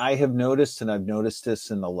 One thing I have noticed, and I've noticed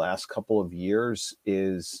this in the last couple of years,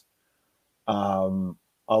 is a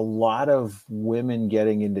lot of women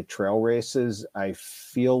getting into trail races. I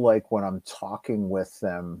feel like when I'm talking with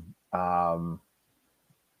them,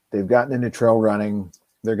 they've gotten into trail running,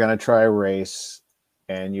 they're going to try a race,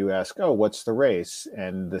 and you ask, oh, what's the race?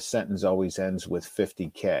 And the sentence always ends with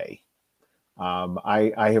 50K.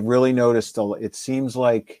 I have really noticed, it seems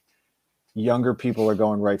like younger people are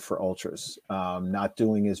going right for ultras, not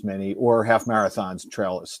doing as many or half marathons,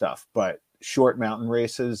 trail stuff, but short mountain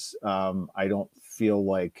races. I don't feel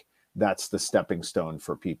like that's the stepping stone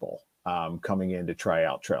for people coming in to try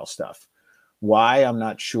out trail stuff. Why? I'm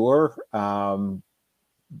not sure.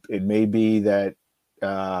 It may be that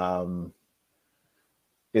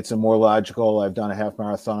it's a more logical. I've done a half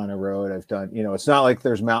marathon on a road. I've done, it's not like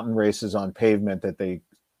there's mountain races on pavement that they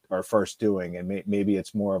are first doing. And maybe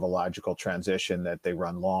it's more of a logical transition that they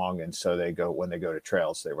run long. And so when they go to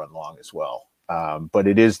trails, they run long as well. But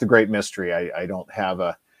it is the great mystery. I don't have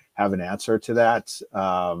an answer to that.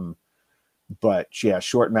 But yeah,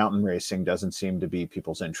 short mountain racing doesn't seem to be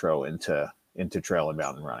people's intro into trail and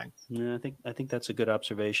mountain running. Yeah, I think that's a good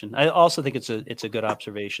observation. I also think it's a good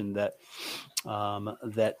observation that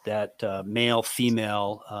that male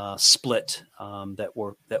female split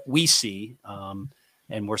that we see,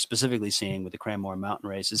 and we're specifically seeing with the Cranmore Mountain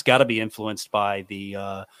Race has got to be influenced by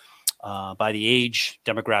the age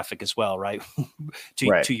demographic as well, right?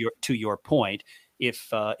 Right. To your point, if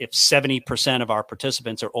 70% of our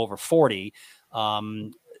participants are over 40.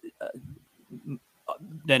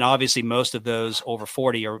 Then obviously most of those over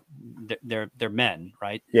 40 are they're men,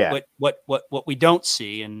 right? Yeah. What we don't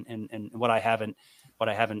see, and what I haven't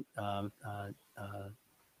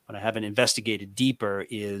investigated deeper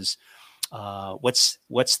is what's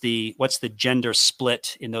the gender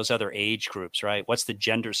split in those other age groups, right? What's the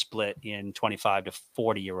gender split in 25 to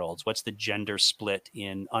 40-year-olds? What's the gender split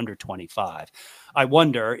in under 25? I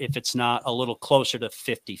wonder if it's not a little closer to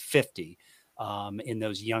 50-50. In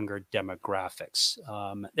those younger demographics.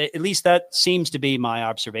 At least that seems to be my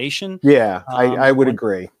observation. Yeah, I would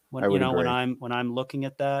agree. When I'm looking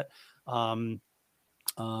at that.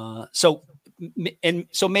 So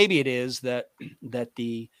maybe it is that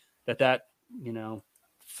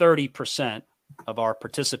 30% of our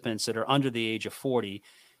participants that are under the age of 40,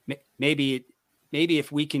 maybe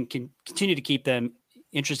if we can continue to keep them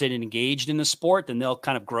interested and engaged in the sport, then they'll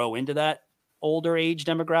kind of grow into that older age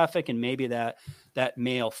demographic, and maybe that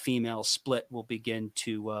male female split will begin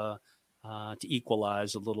to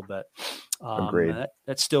equalize a little bit. Agreed.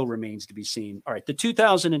 That still remains to be seen. All right, the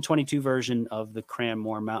 2022 version of the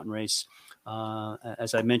Cranmore Mountain Race,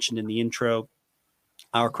 as I mentioned in the intro,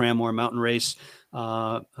 our Cranmore Mountain Race,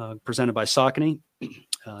 presented by Saucony,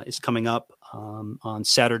 is coming up on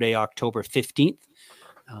Saturday, October 15th.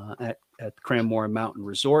 At Cranmore Mountain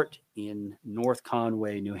Resort in North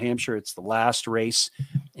Conway, New Hampshire. It's the last race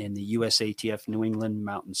in the USATF New England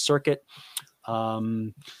Mountain Circuit.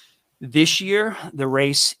 This year, the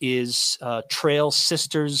race is Trail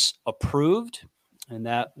Sisters approved, and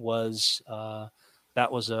that was an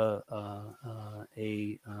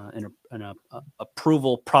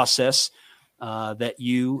approval process that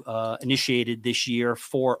you initiated this year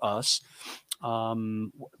for us.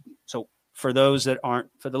 So for the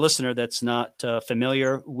listener that's not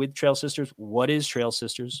familiar with Trail Sisters, what is Trail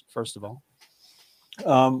Sisters, first of all?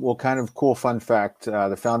 Well, kind of cool fun fact,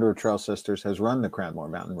 the founder of Trail Sisters has run the Cranmore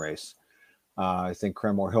Mountain Race. I think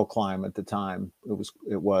Cranmore Hill Climb at the time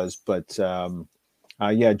it was, but Gina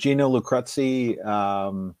Lucrezzi,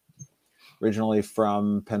 originally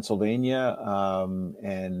from Pennsylvania,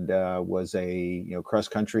 and was a cross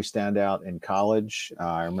country standout in college.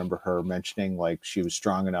 I remember her mentioning like she was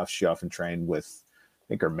strong enough. She often trained with, I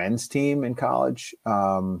think, her men's team in college.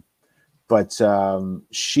 But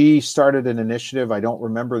she started an initiative. I don't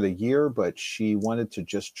remember the year, but she wanted to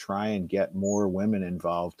just try and get more women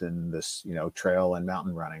involved in this, trail and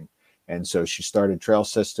mountain running. And so she started Trail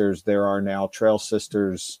Sisters. There are now Trail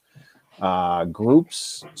Sisters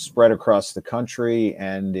groups spread across the country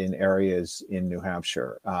and in areas in New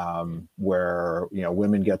Hampshire, where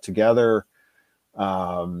women get together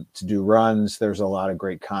to do runs. There's a lot of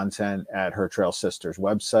great content at her Trail Sisters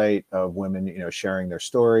website of women sharing their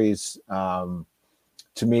stories. To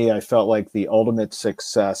me, I felt like the ultimate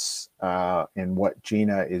success in what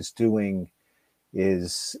Gina is doing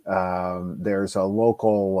is there's a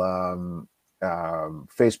local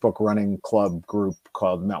Facebook running club group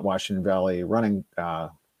called Mount Washington Valley Running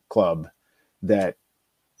Club that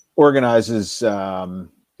organizes,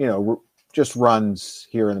 just runs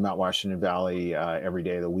here in the Mount Washington Valley every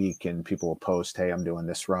day of the week. And people will post, hey, I'm doing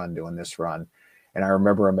this run. And I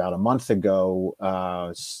remember about a month ago,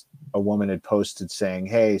 a woman had posted saying,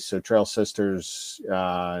 hey, so Trail Sisters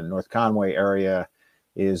North Conway area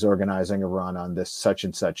is organizing a run on this such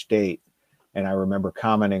and such date. And I remember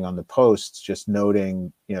commenting on the posts, just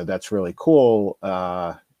noting, that's really cool.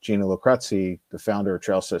 Gina Lucrezzi, the founder of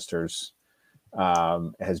Trail Sisters,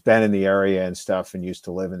 has been in the area and stuff and used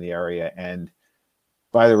to live in the area. And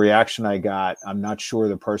by the reaction I got, I'm not sure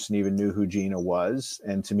the person even knew who Gina was.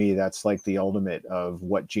 And to me, that's like the ultimate of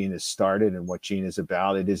what Gina started and what Gina's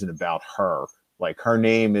about. It isn't about her. Like, her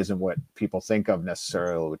name isn't what people think of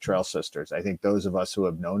necessarily with Trail Sisters. I think those of us who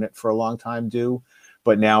have known it for a long time do,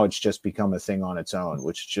 but now it's just become a thing on its own,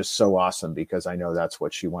 which is just so awesome because I know that's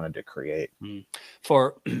what she wanted to create.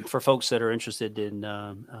 For folks that are interested in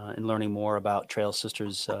learning more about Trail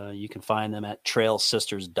Sisters, you can find them at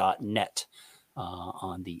trailsisters.net.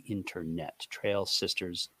 On the internet,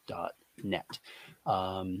 trailsisters.net.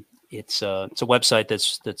 It's a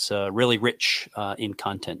website that's really rich in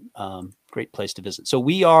content. Great place to visit. So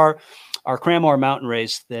our Cranmore Mountain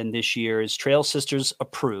Race then this year is Trail Sisters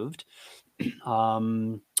approved.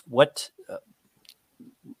 What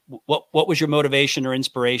was your motivation or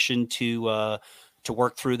inspiration to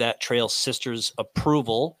work through that Trail Sisters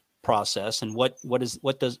approval process, and what does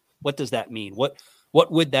that mean? What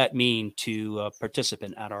would that mean to a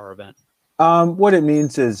participant at our event? What it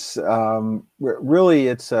means is really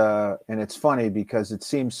and it's funny because it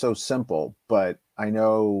seems so simple, but I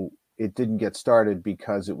know it didn't get started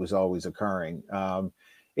because it was always occurring.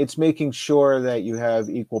 It's making sure that you have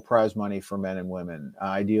equal prize money for men and women.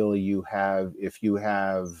 Ideally, if you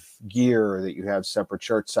have gear, that you have separate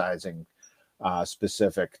shirt sizing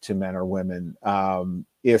specific to men or women.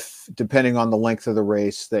 If depending on the length of the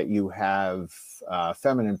race, that you have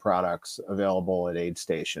feminine products available at aid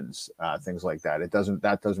stations, things like that.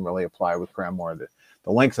 That doesn't really apply with Cranmore,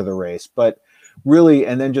 the length of the race, but really,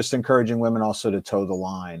 and then just encouraging women also to toe the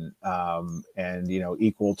line, and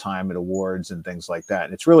equal time at awards and things like that.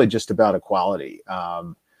 And it's really just about equality.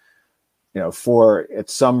 For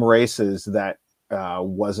at some races that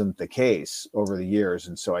wasn't the case over the years,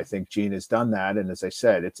 and so I think Jean has done that. And as I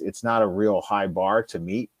said, it's not a real high bar to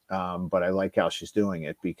meet, but I like how she's doing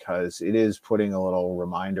it because it is putting a little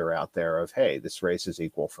reminder out there of, hey, this race is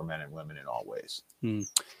equal for men and women in all ways.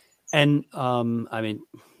 And I mean,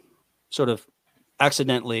 sort of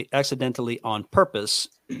accidentally on purpose,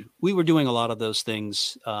 we were doing a lot of those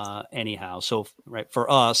things anyhow. So right,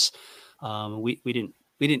 for us, we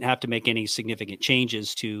didn't have to make any significant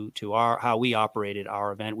changes to how we operated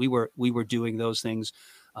our event. We were doing those things.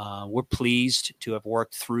 We're pleased to have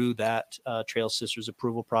worked through that Trail Sisters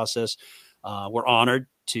approval process. We're honored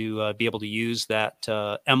to be able to use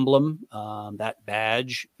that emblem, that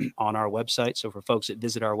badge on our website. So for folks that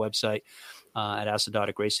visit our website at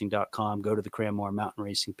acidoticracing.com, go to the Cranmore Mountain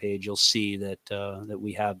Racing page, you'll see that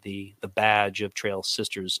we have the badge of Trail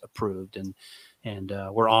Sisters approved, and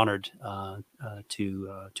we're honored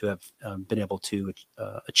to have been able to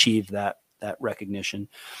achieve that recognition.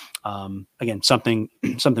 Again, something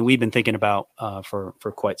we've been thinking about for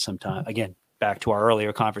quite some time. Again, back to our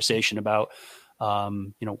earlier conversation about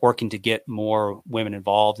working to get more women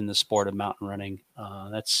involved in the sport of mountain running.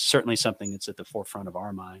 That's certainly something that's at the forefront of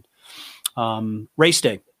our mind. Race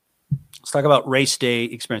day. Let's talk about race day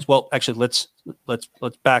experience. Well, actually, let's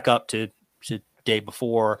back up to day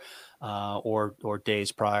before or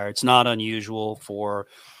days prior. It's not unusual for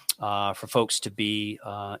folks to be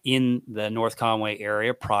in the North Conway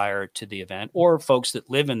area prior to the event, or folks that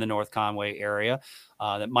live in the North Conway area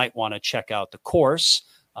that might want to check out the course.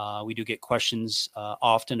 We do get questions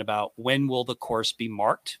often about when will the course be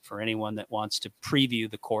marked for anyone that wants to preview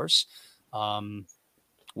the course.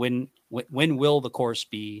 When will the course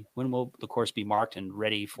be marked and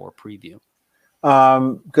ready for preview?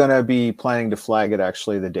 Gonna be planning to flag it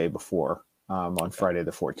actually the day before, on Friday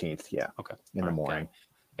the 14th. Yeah. Okay. In the morning.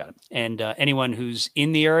 Got it. And anyone who's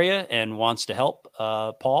in the area and wants to help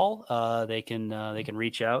Paul, they can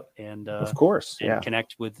reach out and of course, and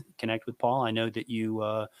connect with Paul. I know that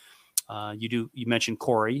you mentioned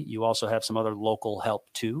Corey. You also have some other local help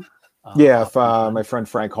too. My friend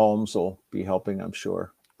Frank Holmes will be helping, I'm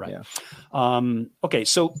sure. Right. Yeah. Okay.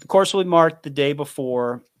 So the course will be marked the day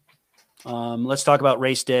before. Let's talk about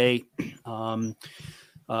race day.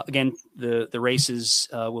 Again, the races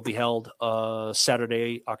will be held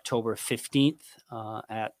Saturday, October 15th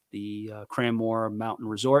at the Cranmore Mountain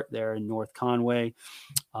Resort there in North Conway.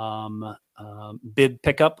 Bib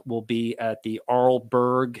pickup will be at the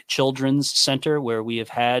Arlberg Children's Center, where we have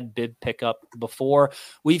had bib pickup before.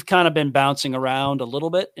 We've kind of been bouncing around a little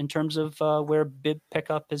bit in terms of where bib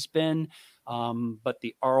pickup has been. But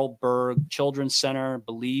the Arlberg Children's Center, I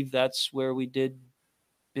believe that's where we did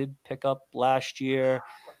bib pickup last year.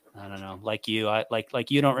 I don't know, like you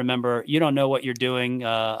don't remember, you don't know what you're doing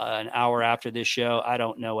an hour after this show. I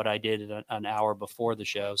don't know what I did an hour before the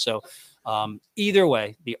show. So Either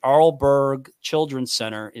way, the Arlberg Children's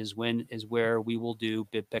Center is where we will do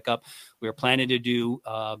bib pickup. We are planning to do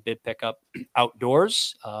bib pickup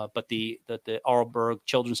outdoors, but the Arlberg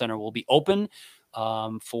Children's Center will be open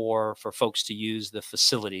for folks to use the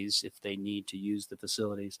facilities if they need to use the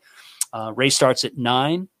facilities. Race starts at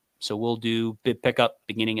 9, so we'll do bib pickup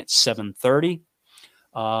beginning at 7:30.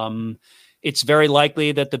 It's very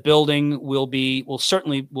likely that the building will be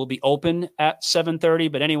open at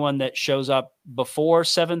 7:30, but anyone that shows up before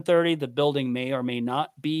 7:30, the building may or may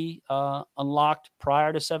not be unlocked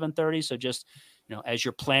prior to 7:30. So just, as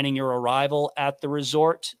you're planning your arrival at the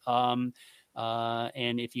resort,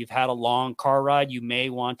 and if you've had a long car ride, you may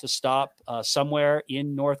want to stop somewhere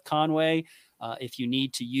in North Conway if you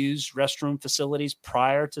need to use restroom facilities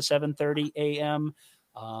prior to 7:30 a.m.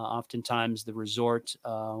 Oftentimes the resort,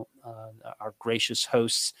 our gracious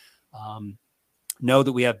hosts, know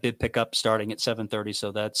that we have bib pickup starting at 7:30.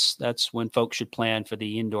 So that's when folks should plan for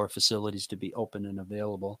the indoor facilities to be open and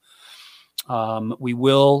available. We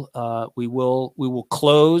will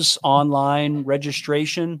close online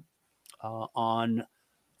registration on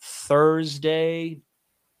Thursday.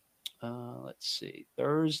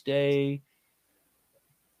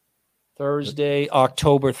 Thursday,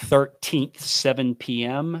 October 13th, 7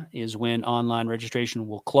 p.m. is when online registration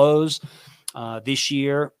will close. This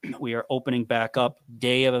year, we are opening back up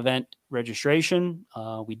day of event registration.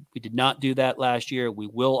 We did not do that last year. We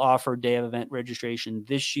will offer day of event registration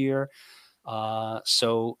this year. At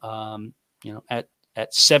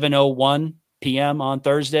 7:01 p.m. on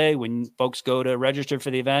Thursday, when folks go to register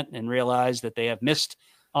for the event and realize that they have missed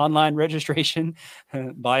online registration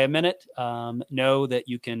by a minute, know that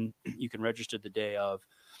you can register the day of,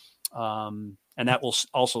 and that will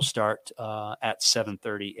also start at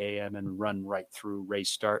 7:30 a.m. and run right through race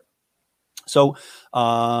start. So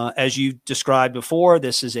as you described before,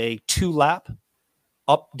 this is a 2-lap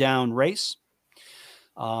up-down race.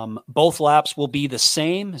 Both laps will be the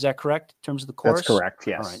same. Is that correct in terms of the course? That's correct.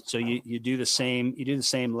 Yes. All right. So you do the same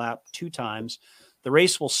lap 2 times. The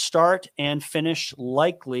race will start and finish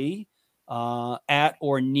likely at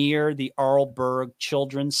or near the Arlberg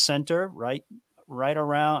Children's Center, right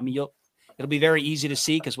around. It'll be very easy to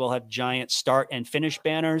see because we'll have giant start and finish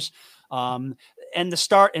banners. And the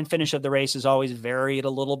start and finish of the race is always varied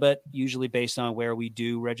a little bit, usually based on where we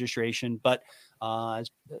do registration. But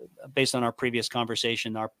based on our previous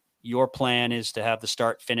conversation, your plan is to have the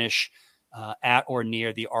start finish at or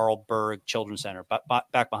near the Arlberg Children's Center,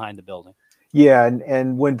 back behind the building. Yeah,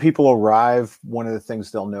 and when people arrive, one of the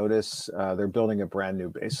things they'll notice, they're building a brand new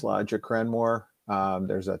base lodge at Cranmore.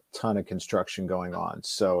 There's a ton of construction going on.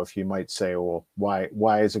 So if you might say, well, why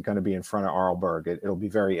is it going to be in front of Arlberg? It'll be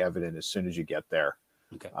very evident as soon as you get there.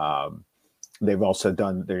 Okay. They've also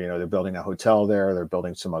done, they're building a hotel there. They're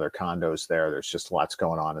building some other condos there. There's just lots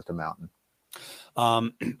going on at the mountain.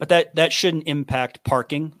 But that shouldn't impact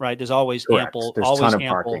parking, right? There's always ample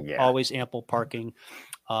parking.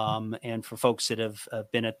 And for folks that have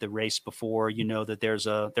been at the race before, that there's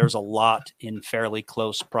a lot in fairly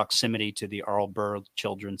close proximity to the Arlberg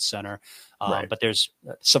Children's Center. Right. But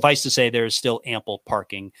suffice to say, there's still ample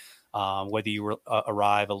parking. Whether you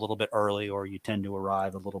arrive a little bit early or you tend to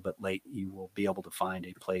arrive a little bit late, you will be able to find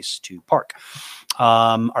a place to park.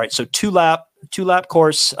 All right, so two lap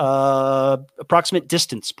course. Approximate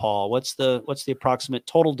distance, Paul. What's the approximate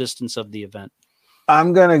total distance of the event?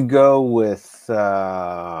 I'm going to go with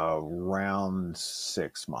around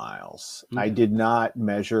 6 miles. Okay. I did not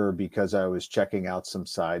measure because I was checking out some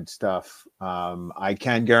side stuff. I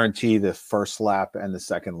can guarantee the first lap and the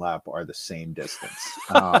second lap are the same distance.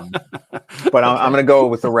 But I'm going to go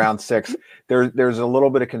with around 6. There's a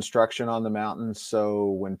little bit of construction on the mountain.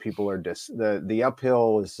 So when people are the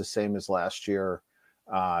uphill is the same as last year.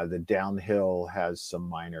 The downhill has some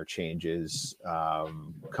minor changes,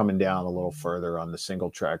 coming down a little further on the single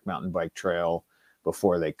track mountain bike trail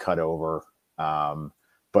before they cut over.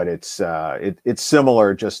 But it's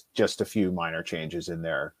similar, just a few minor changes in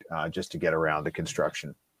there, just to get around the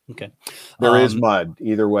construction. Okay. There is mud.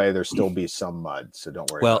 Either way, there still be some mud, so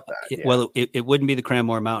don't worry about that. It wouldn't be the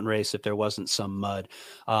Cranmore Mountain Race if there wasn't some mud.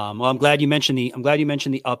 I'm glad you mentioned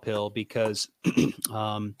the uphill because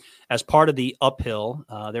as part of the uphill,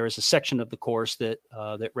 there is a section of the course that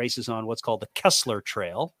races on what's called the Kessler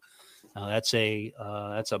Trail. That's a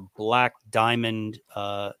black diamond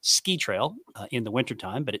ski trail in the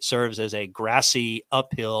wintertime, but it serves as a grassy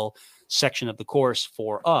uphill section of the course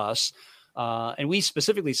for us. And we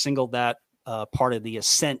specifically singled that part of the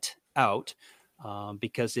ascent out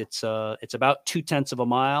because it's about 0.2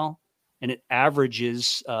 miles and it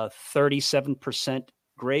averages 37%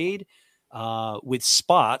 grade. with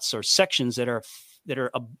spots or sections that are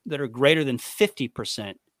greater than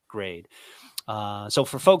 50% grade. So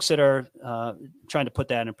for folks that are trying to put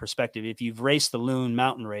that in perspective, if you've raced the Loon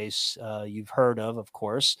Mountain Race, you've heard of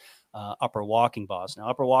course, Upper Walking Boss. Now,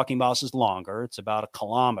 Upper Walking Boss is longer; it's about 1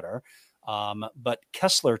 kilometer. But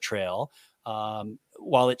Kessler Trail,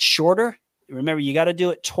 while it's shorter, remember you got to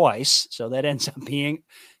do it twice, so that ends up being,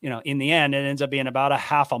 in the end, it ends up being about a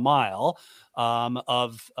half a mile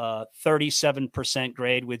of 37%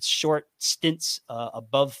 grade with short stints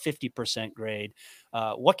above 50% grade.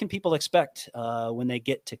 What can people expect when they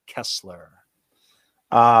get to Kessler?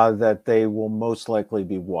 That they will most likely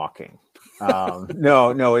be walking.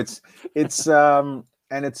 No, it's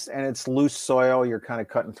loose soil. You're kind of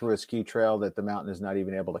cutting through a ski trail that the mountain is not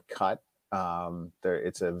even able to cut.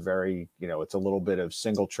 It's a very, it's a little bit of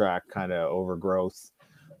single track kind of overgrowth.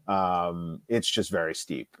 It's just very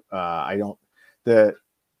steep. The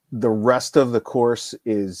rest of the course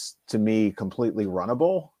is, to me, completely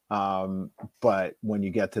runnable. But when you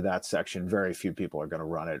get to that section, very few people are going to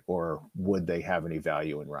run it, or would they have any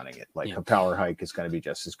value in running it? Like a power hike is going to be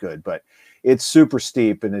just as good, but it's super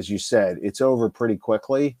steep. And as you said, it's over pretty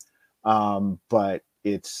quickly. But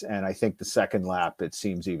and I think the second lap, it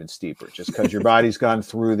seems even steeper just because your body's gone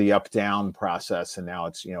through the up down process. And now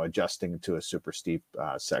it's, adjusting to a super steep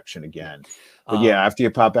section again. But after you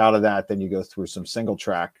pop out of that, then you go through some single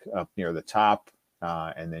track up near the top.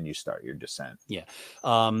 And then you start your descent. Yeah.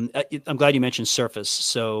 I'm glad you mentioned surface.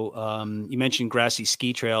 So you mentioned grassy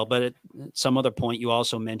ski trail, but at some other point you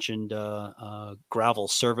also mentioned gravel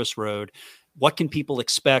service road. What can people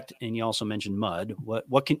expect? And you also mentioned mud.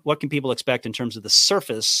 What can people expect in terms of the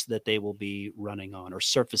surface that they will be running on, or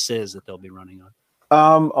surfaces that they'll be running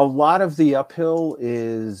on? A lot of the uphill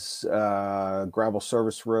is gravel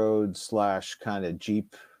service road / kind of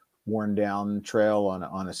Jeep worn down trail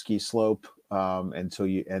on a ski slope. And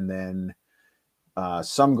then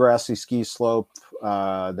some grassy ski slope.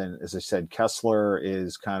 Then, as I said, Kessler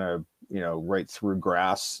is kind of, right through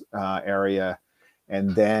grass area.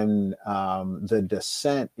 And then the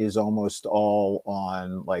descent is almost all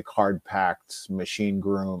on like hard packed machine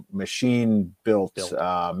built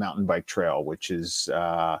mountain bike trail, which is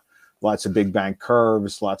lots of big bank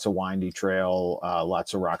curves, lots of windy trail,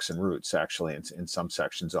 lots of rocks and roots actually in some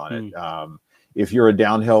sections on it. If you're a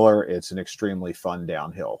downhiller, it's an extremely fun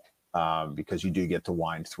downhill because you do get to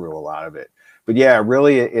wind through a lot of it. But yeah,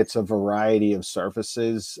 really, it's a variety of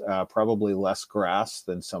surfaces, probably less grass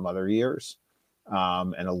than some other years,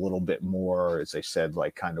 and a little bit more, as I said,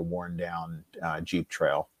 like kind of worn down Jeep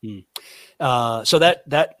trail. So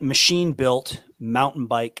that machine-built mountain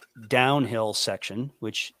bike downhill section,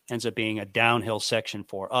 which ends up being a downhill section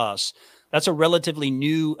for us, that's a relatively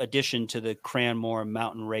new addition to the Cranmore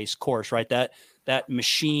mountain race course, right? That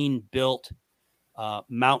machine-built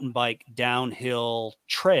mountain bike downhill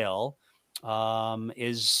trail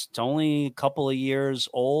is only a couple of years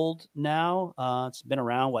old now. It's been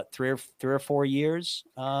around three or 4 years.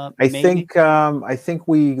 I think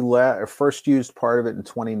we first used part of it in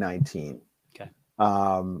 2019.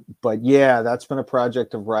 But yeah, that's been a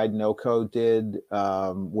project of Ride NoCo did,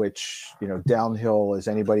 which, downhill, as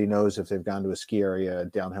anybody knows, if they've gone to a ski area,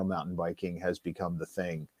 downhill mountain biking has become the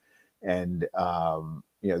thing. And,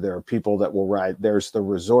 there are people that will ride, there's the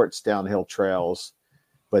resorts downhill trails,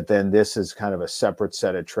 but then this is kind of a separate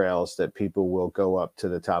set of trails that people will go up to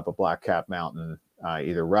the top of Black Cap Mountain,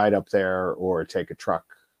 either ride up there or take a truck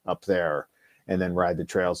up there and then ride the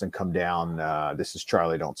trails and come down. This is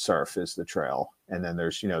Charlie Don't Surf is the trail. And then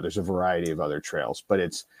there's a variety of other trails, but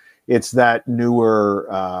it's that newer,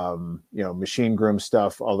 machine groom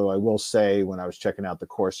stuff. Although I will say, when I was checking out the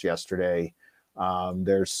course yesterday,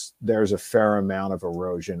 there's a fair amount of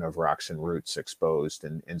erosion of rocks and roots exposed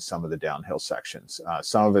in some of the downhill sections.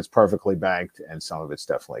 Some of it's perfectly banked, and some of it's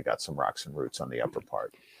definitely got some rocks and roots on the upper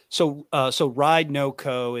part. So Ride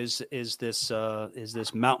NoCo is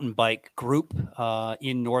this mountain bike group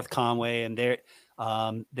in North Conway, and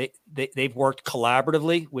they've worked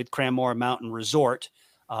collaboratively with Cranmore Mountain Resort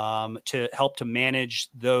to help to manage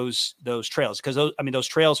those trails, because those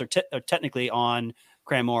trails are technically on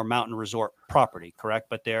Cranmore Mountain Resort property, correct?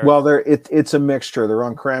 But it's a mixture. They're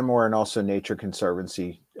on Cranmore and also Nature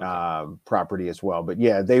Conservancy property as well. But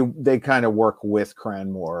yeah, they kind of work with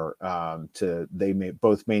Cranmore they may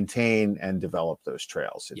both maintain and develop those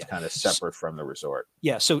trails. It's kind of separate from the resort.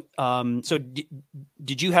 Yeah. So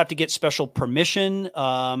did you have to get special permission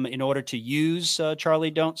in order to use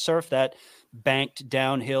Charlie Don't Surf, that banked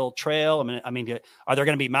downhill trail? I mean, are there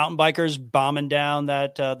going to be mountain bikers bombing down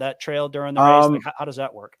that trail during the race? How does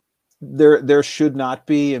that work? There should not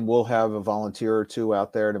be, and we'll have a volunteer or two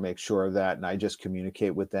out there to make sure of that. And I just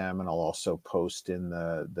communicate with them, and I'll also post in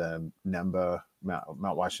the NEMBA,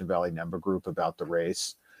 Mount Washington Valley NEMBA group about the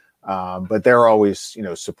race. But they're always,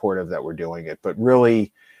 supportive that we're doing it. But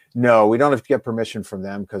really, no, we don't have to get permission from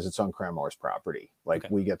them because it's on Cranmore's property. Like,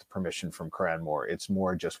 we get the permission from Cranmore. It's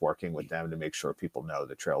more just working with them to make sure people know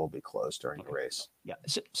the trail will be closed during the race. Yeah.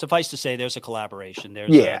 Suffice to say, there's a collaboration.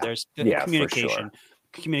 There's communication.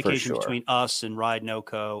 Communication between us and Ride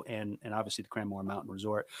NoCo and obviously the Cranmore Mountain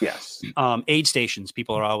Resort. Yes. Aid stations.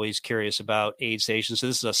 People are always curious about aid stations. So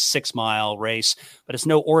this is a 6-mile race, but it's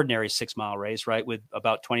no ordinary 6-mile race, right? With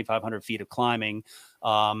about 2,500 feet of climbing.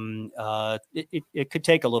 It could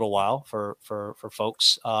take a little while for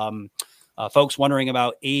folks. Folks wondering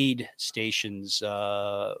about aid stations.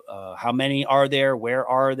 How many are there? Where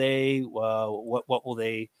are they? What will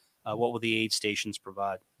the aid stations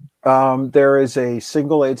provide? There is a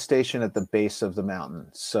single aid station at the base of the mountain.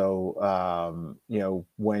 So,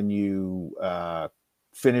 when you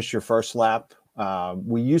finish your first lap,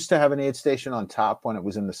 we used to have an aid station on top when it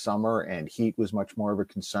was in the summer and heat was much more of a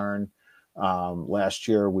concern. Last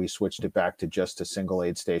year, we switched it back to just a single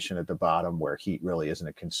aid station at the bottom where heat really isn't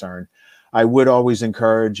a concern. I would always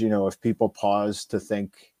encourage, if people pause to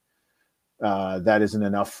think that isn't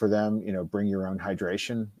enough for them, bring your own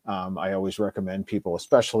hydration. I always recommend people,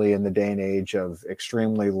 especially in the day and age of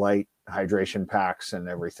extremely light hydration packs and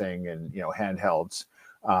everything and, handhelds.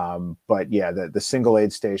 But yeah, the single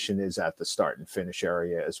aid station is at the start and finish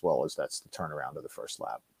area, as well as that's the turnaround of the first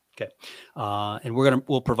lap. Okay. And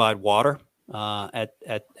we'll provide water at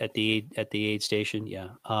the aid station.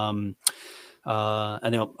 Yeah.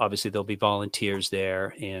 And obviously there'll be volunteers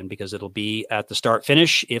there, and because it'll be at the start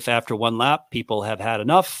finish, if after one lap people have had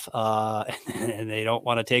enough and they don't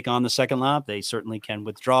want to take on the second lap, they certainly can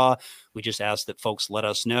withdraw. We just ask that folks let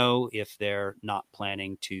us know if they're not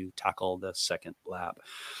planning to tackle the second lap.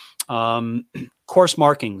 Course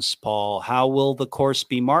markings, Paul. How will the course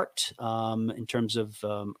be marked in terms of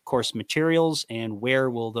course materials, and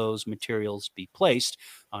where will those materials be placed,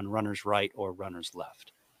 on runner's right or runner's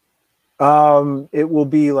left? It will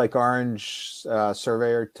be like orange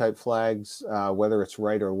surveyor type flags. Whether it's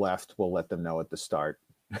right or left, we'll let them know at the start.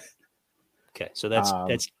 Okay, so that's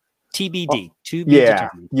TBD.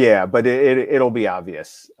 Yeah, but it'll be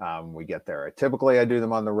obvious we get there. Typically, I do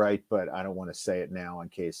them on the right, but I don't want to say it now in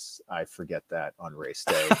case I forget that on race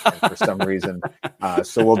day and for some reason.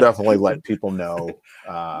 So we'll definitely let people know.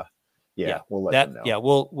 We'll let them know. Yeah,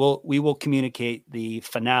 we will communicate the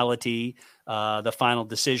finality, the final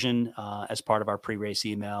decision as part of our pre-race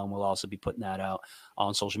email, and we'll also be putting that out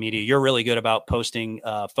on social media. You're really good about posting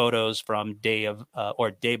photos from day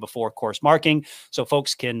before course marking, so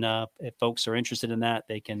folks can, if folks are interested in that,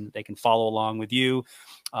 they can follow along with you,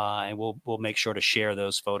 and we'll make sure to share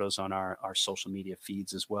those photos on our social media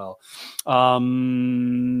feeds as well.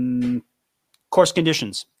 Course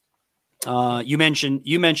conditions. You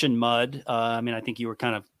mentioned mud. I think you were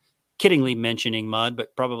kind of kiddingly mentioning mud,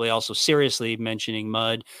 but probably also seriously mentioning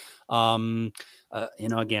mud.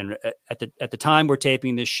 Again, at the time we're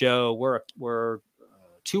taping this show, we're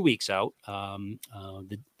 2 weeks out.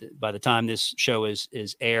 By the time this show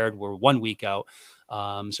is aired, we're 1 week out.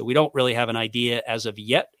 So we don't really have an idea as of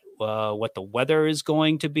yet what the weather is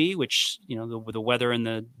going to be, which, the weather in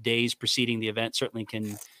the days preceding the event certainly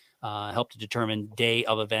can help to determine day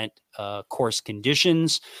of event course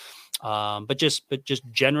conditions. But just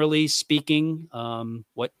generally speaking,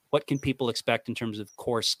 what can people expect in terms of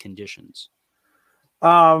course conditions?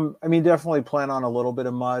 Definitely plan on a little bit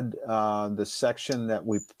of mud. The section that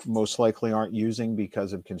we most likely aren't using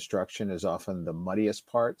because of construction is often the muddiest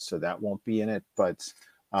part, so that won't be in it. But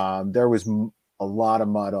there was a lot of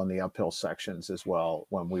mud on the uphill sections as well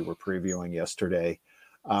when we were previewing yesterday.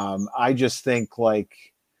 I just think,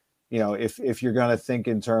 if you're going to think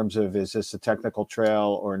in terms of, is this a technical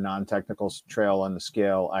trail or non-technical trail on the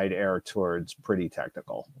scale, I'd err towards pretty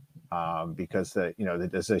technical, because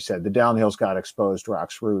as I said, the downhill's got exposed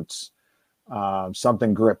rocks, roots.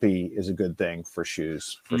 Something grippy is a good thing for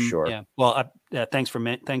shoes, for sure. Yeah. Well, thanks for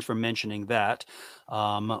mentioning that.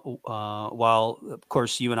 While of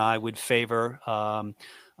course you and I would favor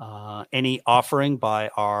any offering by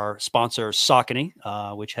our sponsor Saucony,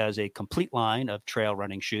 which has a complete line of trail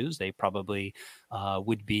running shoes, they probably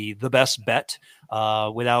would be the best bet,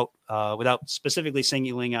 without specifically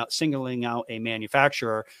singling out a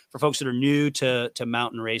manufacturer. For folks that are new to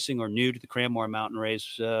mountain racing or new to the Cranmore mountain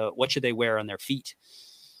race, what should they wear on their feet?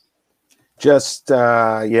 Just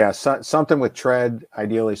something with tread,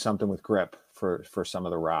 ideally something with grip for some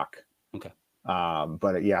of the rock. Okay.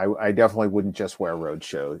 But yeah, I definitely wouldn't just wear road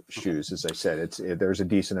shoes. As I said, there's a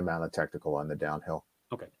decent amount of technical on the downhill.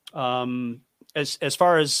 Okay. As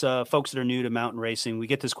far as folks that are new to mountain racing, we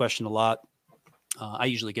get this question a lot. I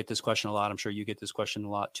usually get this question a lot. I'm sure you get this question a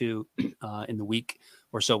lot too, in the week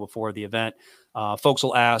or so before the event. Folks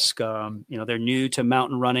will ask, they're new to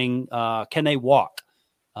mountain running. Can they walk?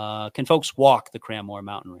 Can folks walk the Cranmore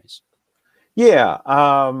mountain race? Yeah.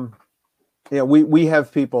 We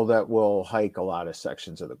have people that will hike a lot of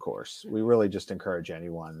sections of the course. We really just encourage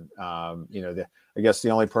anyone. I guess the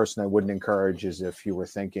only person I wouldn't encourage is if you were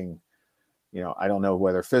thinking, I don't know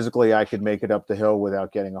whether physically I could make it up the hill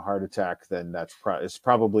without getting a heart attack, then it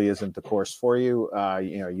probably isn't the course for you.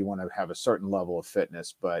 You want to have a certain level of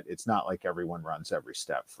fitness, but it's not like everyone runs every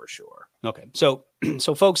step for sure. Okay. So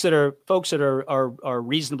folks that are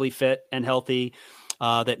reasonably fit and healthy,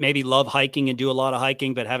 that maybe love hiking and do a lot of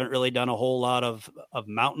hiking, but haven't really done a whole lot of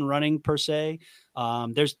mountain running per se.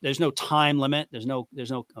 There's no time limit. There's no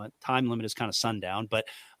time limit is kind of sundown, but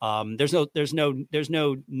there's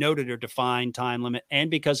no noted or defined time limit. And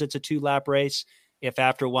because it's a 2-lap race, if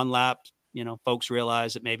after one lap, folks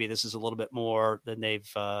realize that maybe this is a little bit more than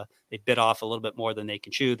they've bit off a little bit more than they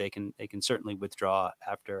can chew, they can certainly withdraw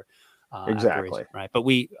after. Exactly. Right. But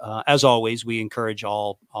we, as always, we encourage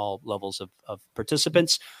all levels of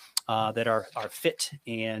participants that are fit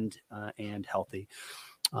and healthy.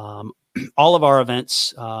 All of our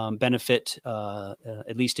events benefit,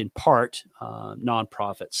 at least in part,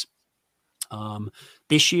 nonprofits.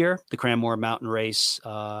 This year, the Cranmore Mountain Race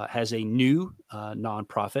has a new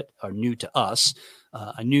nonprofit, or new to us,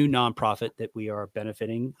 a new nonprofit that we are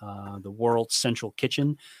benefiting, the World Central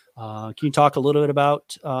Kitchen. Can you talk a little bit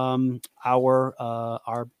about our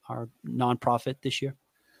nonprofit this year?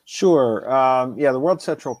 Sure. The World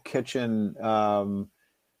Central Kitchen,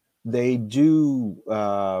 they do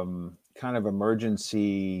kind of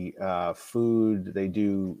emergency food. They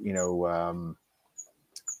do,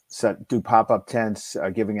 do pop-up tents,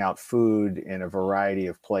 giving out food in a variety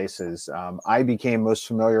of places. I became most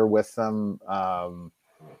familiar with them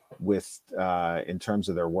in terms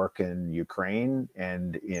of their work in Ukraine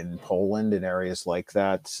and in Poland and areas like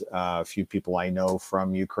that. A few people I know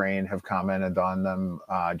from Ukraine have commented on them,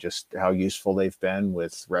 just how useful they've been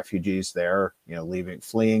with refugees there,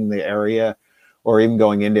 fleeing the area, or even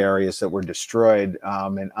going into areas that were destroyed.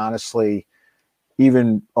 And honestly,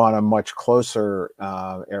 even on a much closer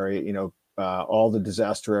area, all the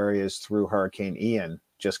disaster areas through Hurricane Ian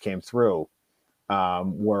just came through.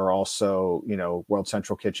 Where also, World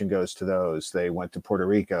Central Kitchen goes to those. They went to Puerto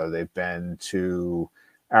Rico. They've been to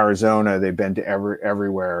Arizona. They've been to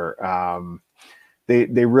everywhere.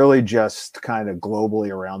 They really just kind of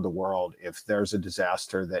globally around the world, if there's a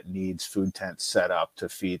disaster that needs food tents set up to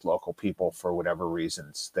feed local people for whatever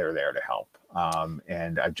reasons, they're there to help.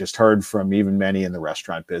 And I've just heard from even many in the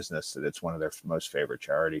restaurant business that it's one of their most favorite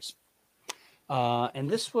charities. And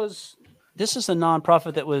this is a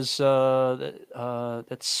nonprofit that was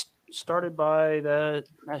that's started by the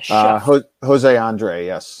chef. Jose Andre,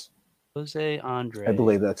 yes. Jose Andre. I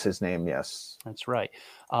believe that's his name, yes. That's right.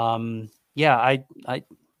 I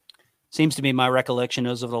seems to be my recollection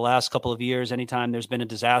is over the last couple of years, anytime there's been a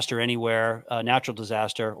disaster anywhere, natural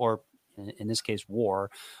disaster, or in this case, war,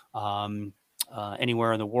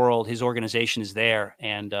 anywhere in the world, his organization is there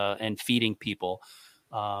and feeding people.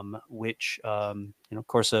 Which, of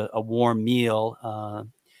course, a warm meal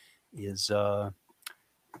is, that's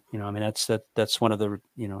one of the,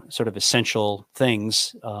 sort of essential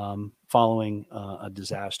things following a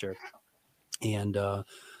disaster. And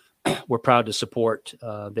we're proud to support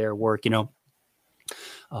their work.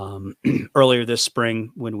 Earlier this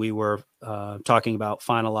spring, when we were talking about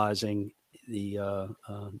finalizing the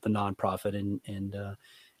nonprofit, and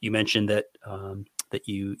you mentioned that that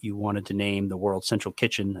you wanted to name the World Central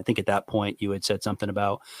Kitchen. I think at that point you had said something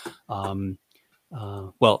about,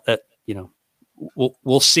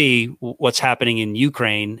 we'll see what's happening in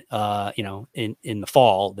Ukraine, in the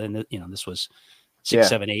fall. Then, this was 6,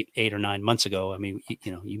 7, 8 or 9 months ago. I mean,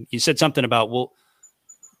 you said something about,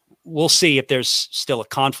 we'll see if there's still a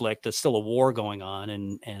conflict, there's still a war going on,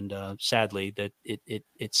 and sadly that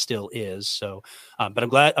it still is. So, but I'm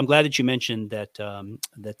glad that you mentioned that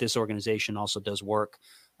that this organization also does work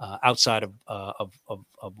outside of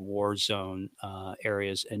war zone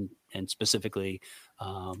areas, and specifically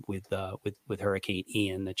with Hurricane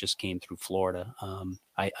Ian that just came through Florida.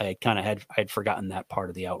 I kind of had forgotten that part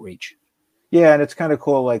of the outreach. Yeah, and it's kind of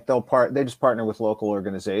cool. Like they just partner with local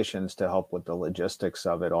organizations to help with the logistics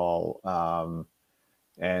of it all.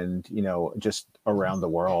 and just around the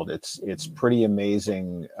world. It's pretty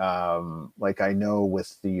amazing. Like I know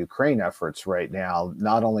with the Ukraine efforts right now,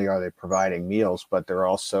 not only are they providing meals, but they're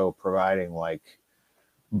also providing like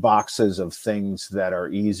boxes of things that are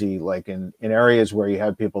easy, like in areas where you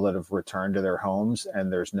have people that have returned to their homes and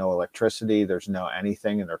there's no electricity, there's no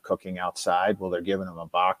anything, and they're cooking outside. Well, they're giving them a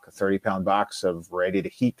 30-pound box of ready to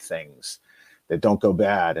heat things that don't go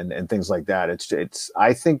bad and things like that. It's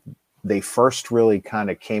I think they first really kind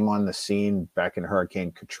of came on the scene back in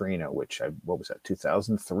Hurricane Katrina, what was that,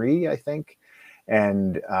 2003, I think.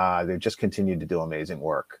 And they've just continued to do amazing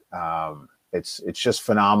work. It's just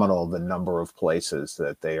phenomenal, the number of places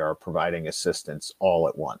that they are providing assistance all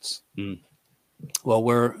at once. Mm. Well,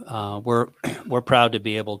 we're proud to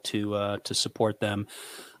be able to support them,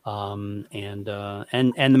 and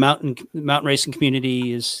the mountain racing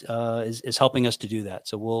community is helping us to do that.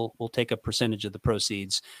 So we'll take a percentage of the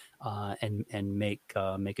proceeds and make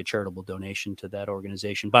a charitable donation to that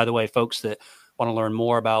organization. By the way, folks that want to learn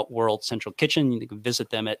more about World Central Kitchen, you can visit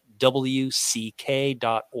them at wck.org.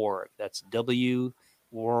 That's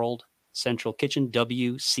World Central Kitchen,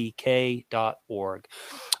 wck.org.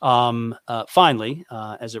 Finally,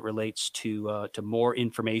 as it relates to more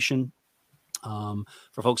information, for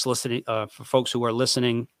folks who are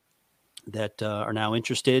listening that are now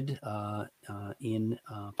interested in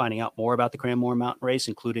finding out more about the Cranmore Mountain Race,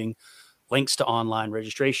 including links to online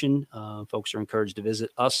registration, folks are encouraged to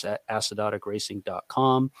visit us at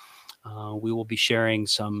acidoticracing.com. We will be sharing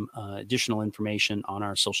some additional information on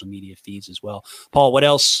our social media feeds as well. Paul, what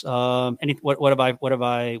else? What have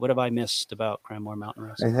I missed about Cranmore Mountain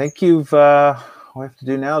Race? I think all we have to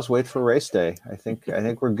do now is wait for race day. I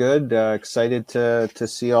think we're good. Excited to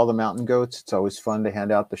see all the mountain goats. It's always fun to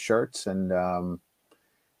hand out the shirts, and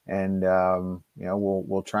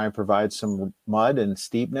we'll try and provide some mud and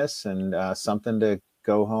steepness and something to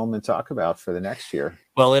go home and talk about for the next year.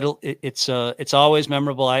 Well, it's always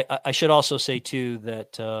memorable. I should also say too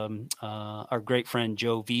that our great friend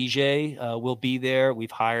Joe Vijay will be there.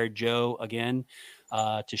 We've hired Joe again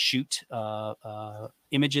to shoot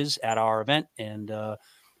images at our event, and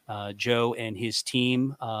Joe and his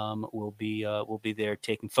team will be there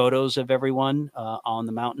taking photos of everyone on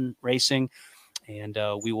the mountain racing, and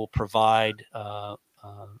we will provide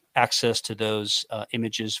access to those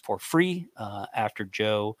images for free after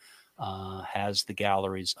Joe has the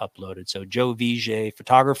galleries uploaded. So Joe Vijay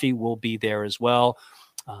Photography will be there as well.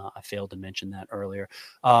 I failed to mention that earlier.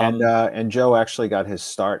 And Joe actually got his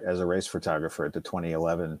start as a race photographer at the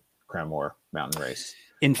 2011 Cranmore Mountain Race.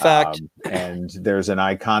 In fact, and there's an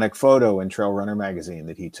iconic photo in Trail Runner magazine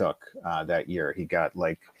that he took that year. He got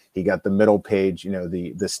the middle page,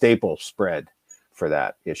 the staple spread for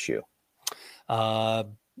that issue.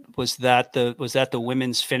 Was that the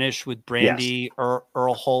women's finish with Brandy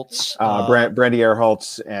Earlholtz? Brandy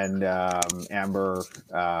Earlholtz and Amber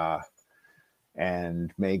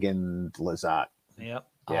and Megan Lazat. Yep.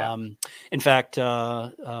 Yeah. In fact,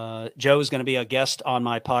 Joe is going to be a guest on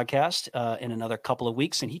my podcast in another couple of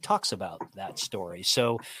weeks, and he talks about that story.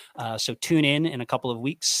 So tune in a couple of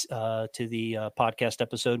weeks to the podcast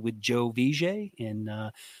episode with Joe Vijay. And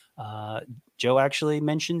Joe actually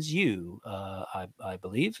mentions you, I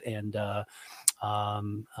believe, and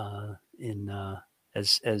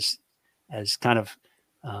as kind of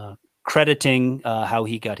crediting how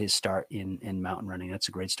he got his start in mountain running. That's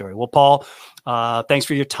a great story. Well, Paul, thanks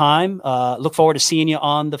for your time. Look forward to seeing you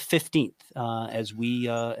on the 15th as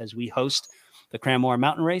we host the Cranmore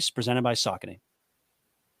Mountain Race presented by Saucony.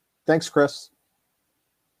 Thanks, Chris.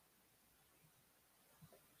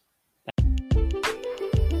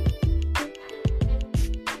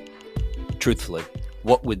 Truthfully,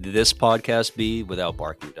 what would this podcast be without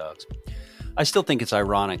barking dogs? I still think it's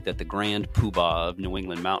ironic that the grand poobah of New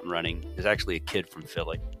England mountain running is actually a kid from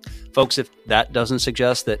Philly. Folks, if that doesn't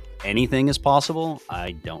suggest that anything is possible,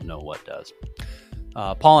 I don't know what does.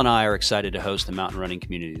 Paul and I are excited to host the mountain running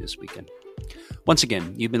community this weekend. Once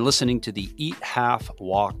again, you've been listening to the Eat Half,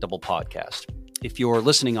 Walk Double podcast. If you're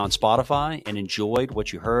listening on Spotify and enjoyed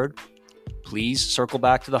what you heard, please circle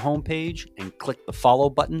back to the homepage and click the follow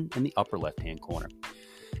button in the upper left-hand corner.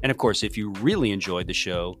 And of course, if you really enjoyed the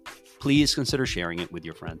show, please consider sharing it with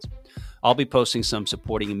your friends. I'll be posting some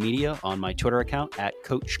supporting media on my Twitter account at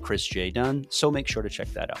Coach Chris J. Dunn, so make sure to check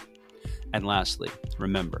that out. And lastly,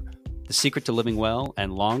 remember, the secret to living well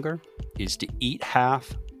and longer is to eat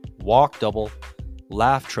half, walk double,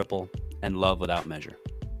 laugh triple, and love without measure.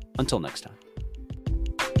 Until next time.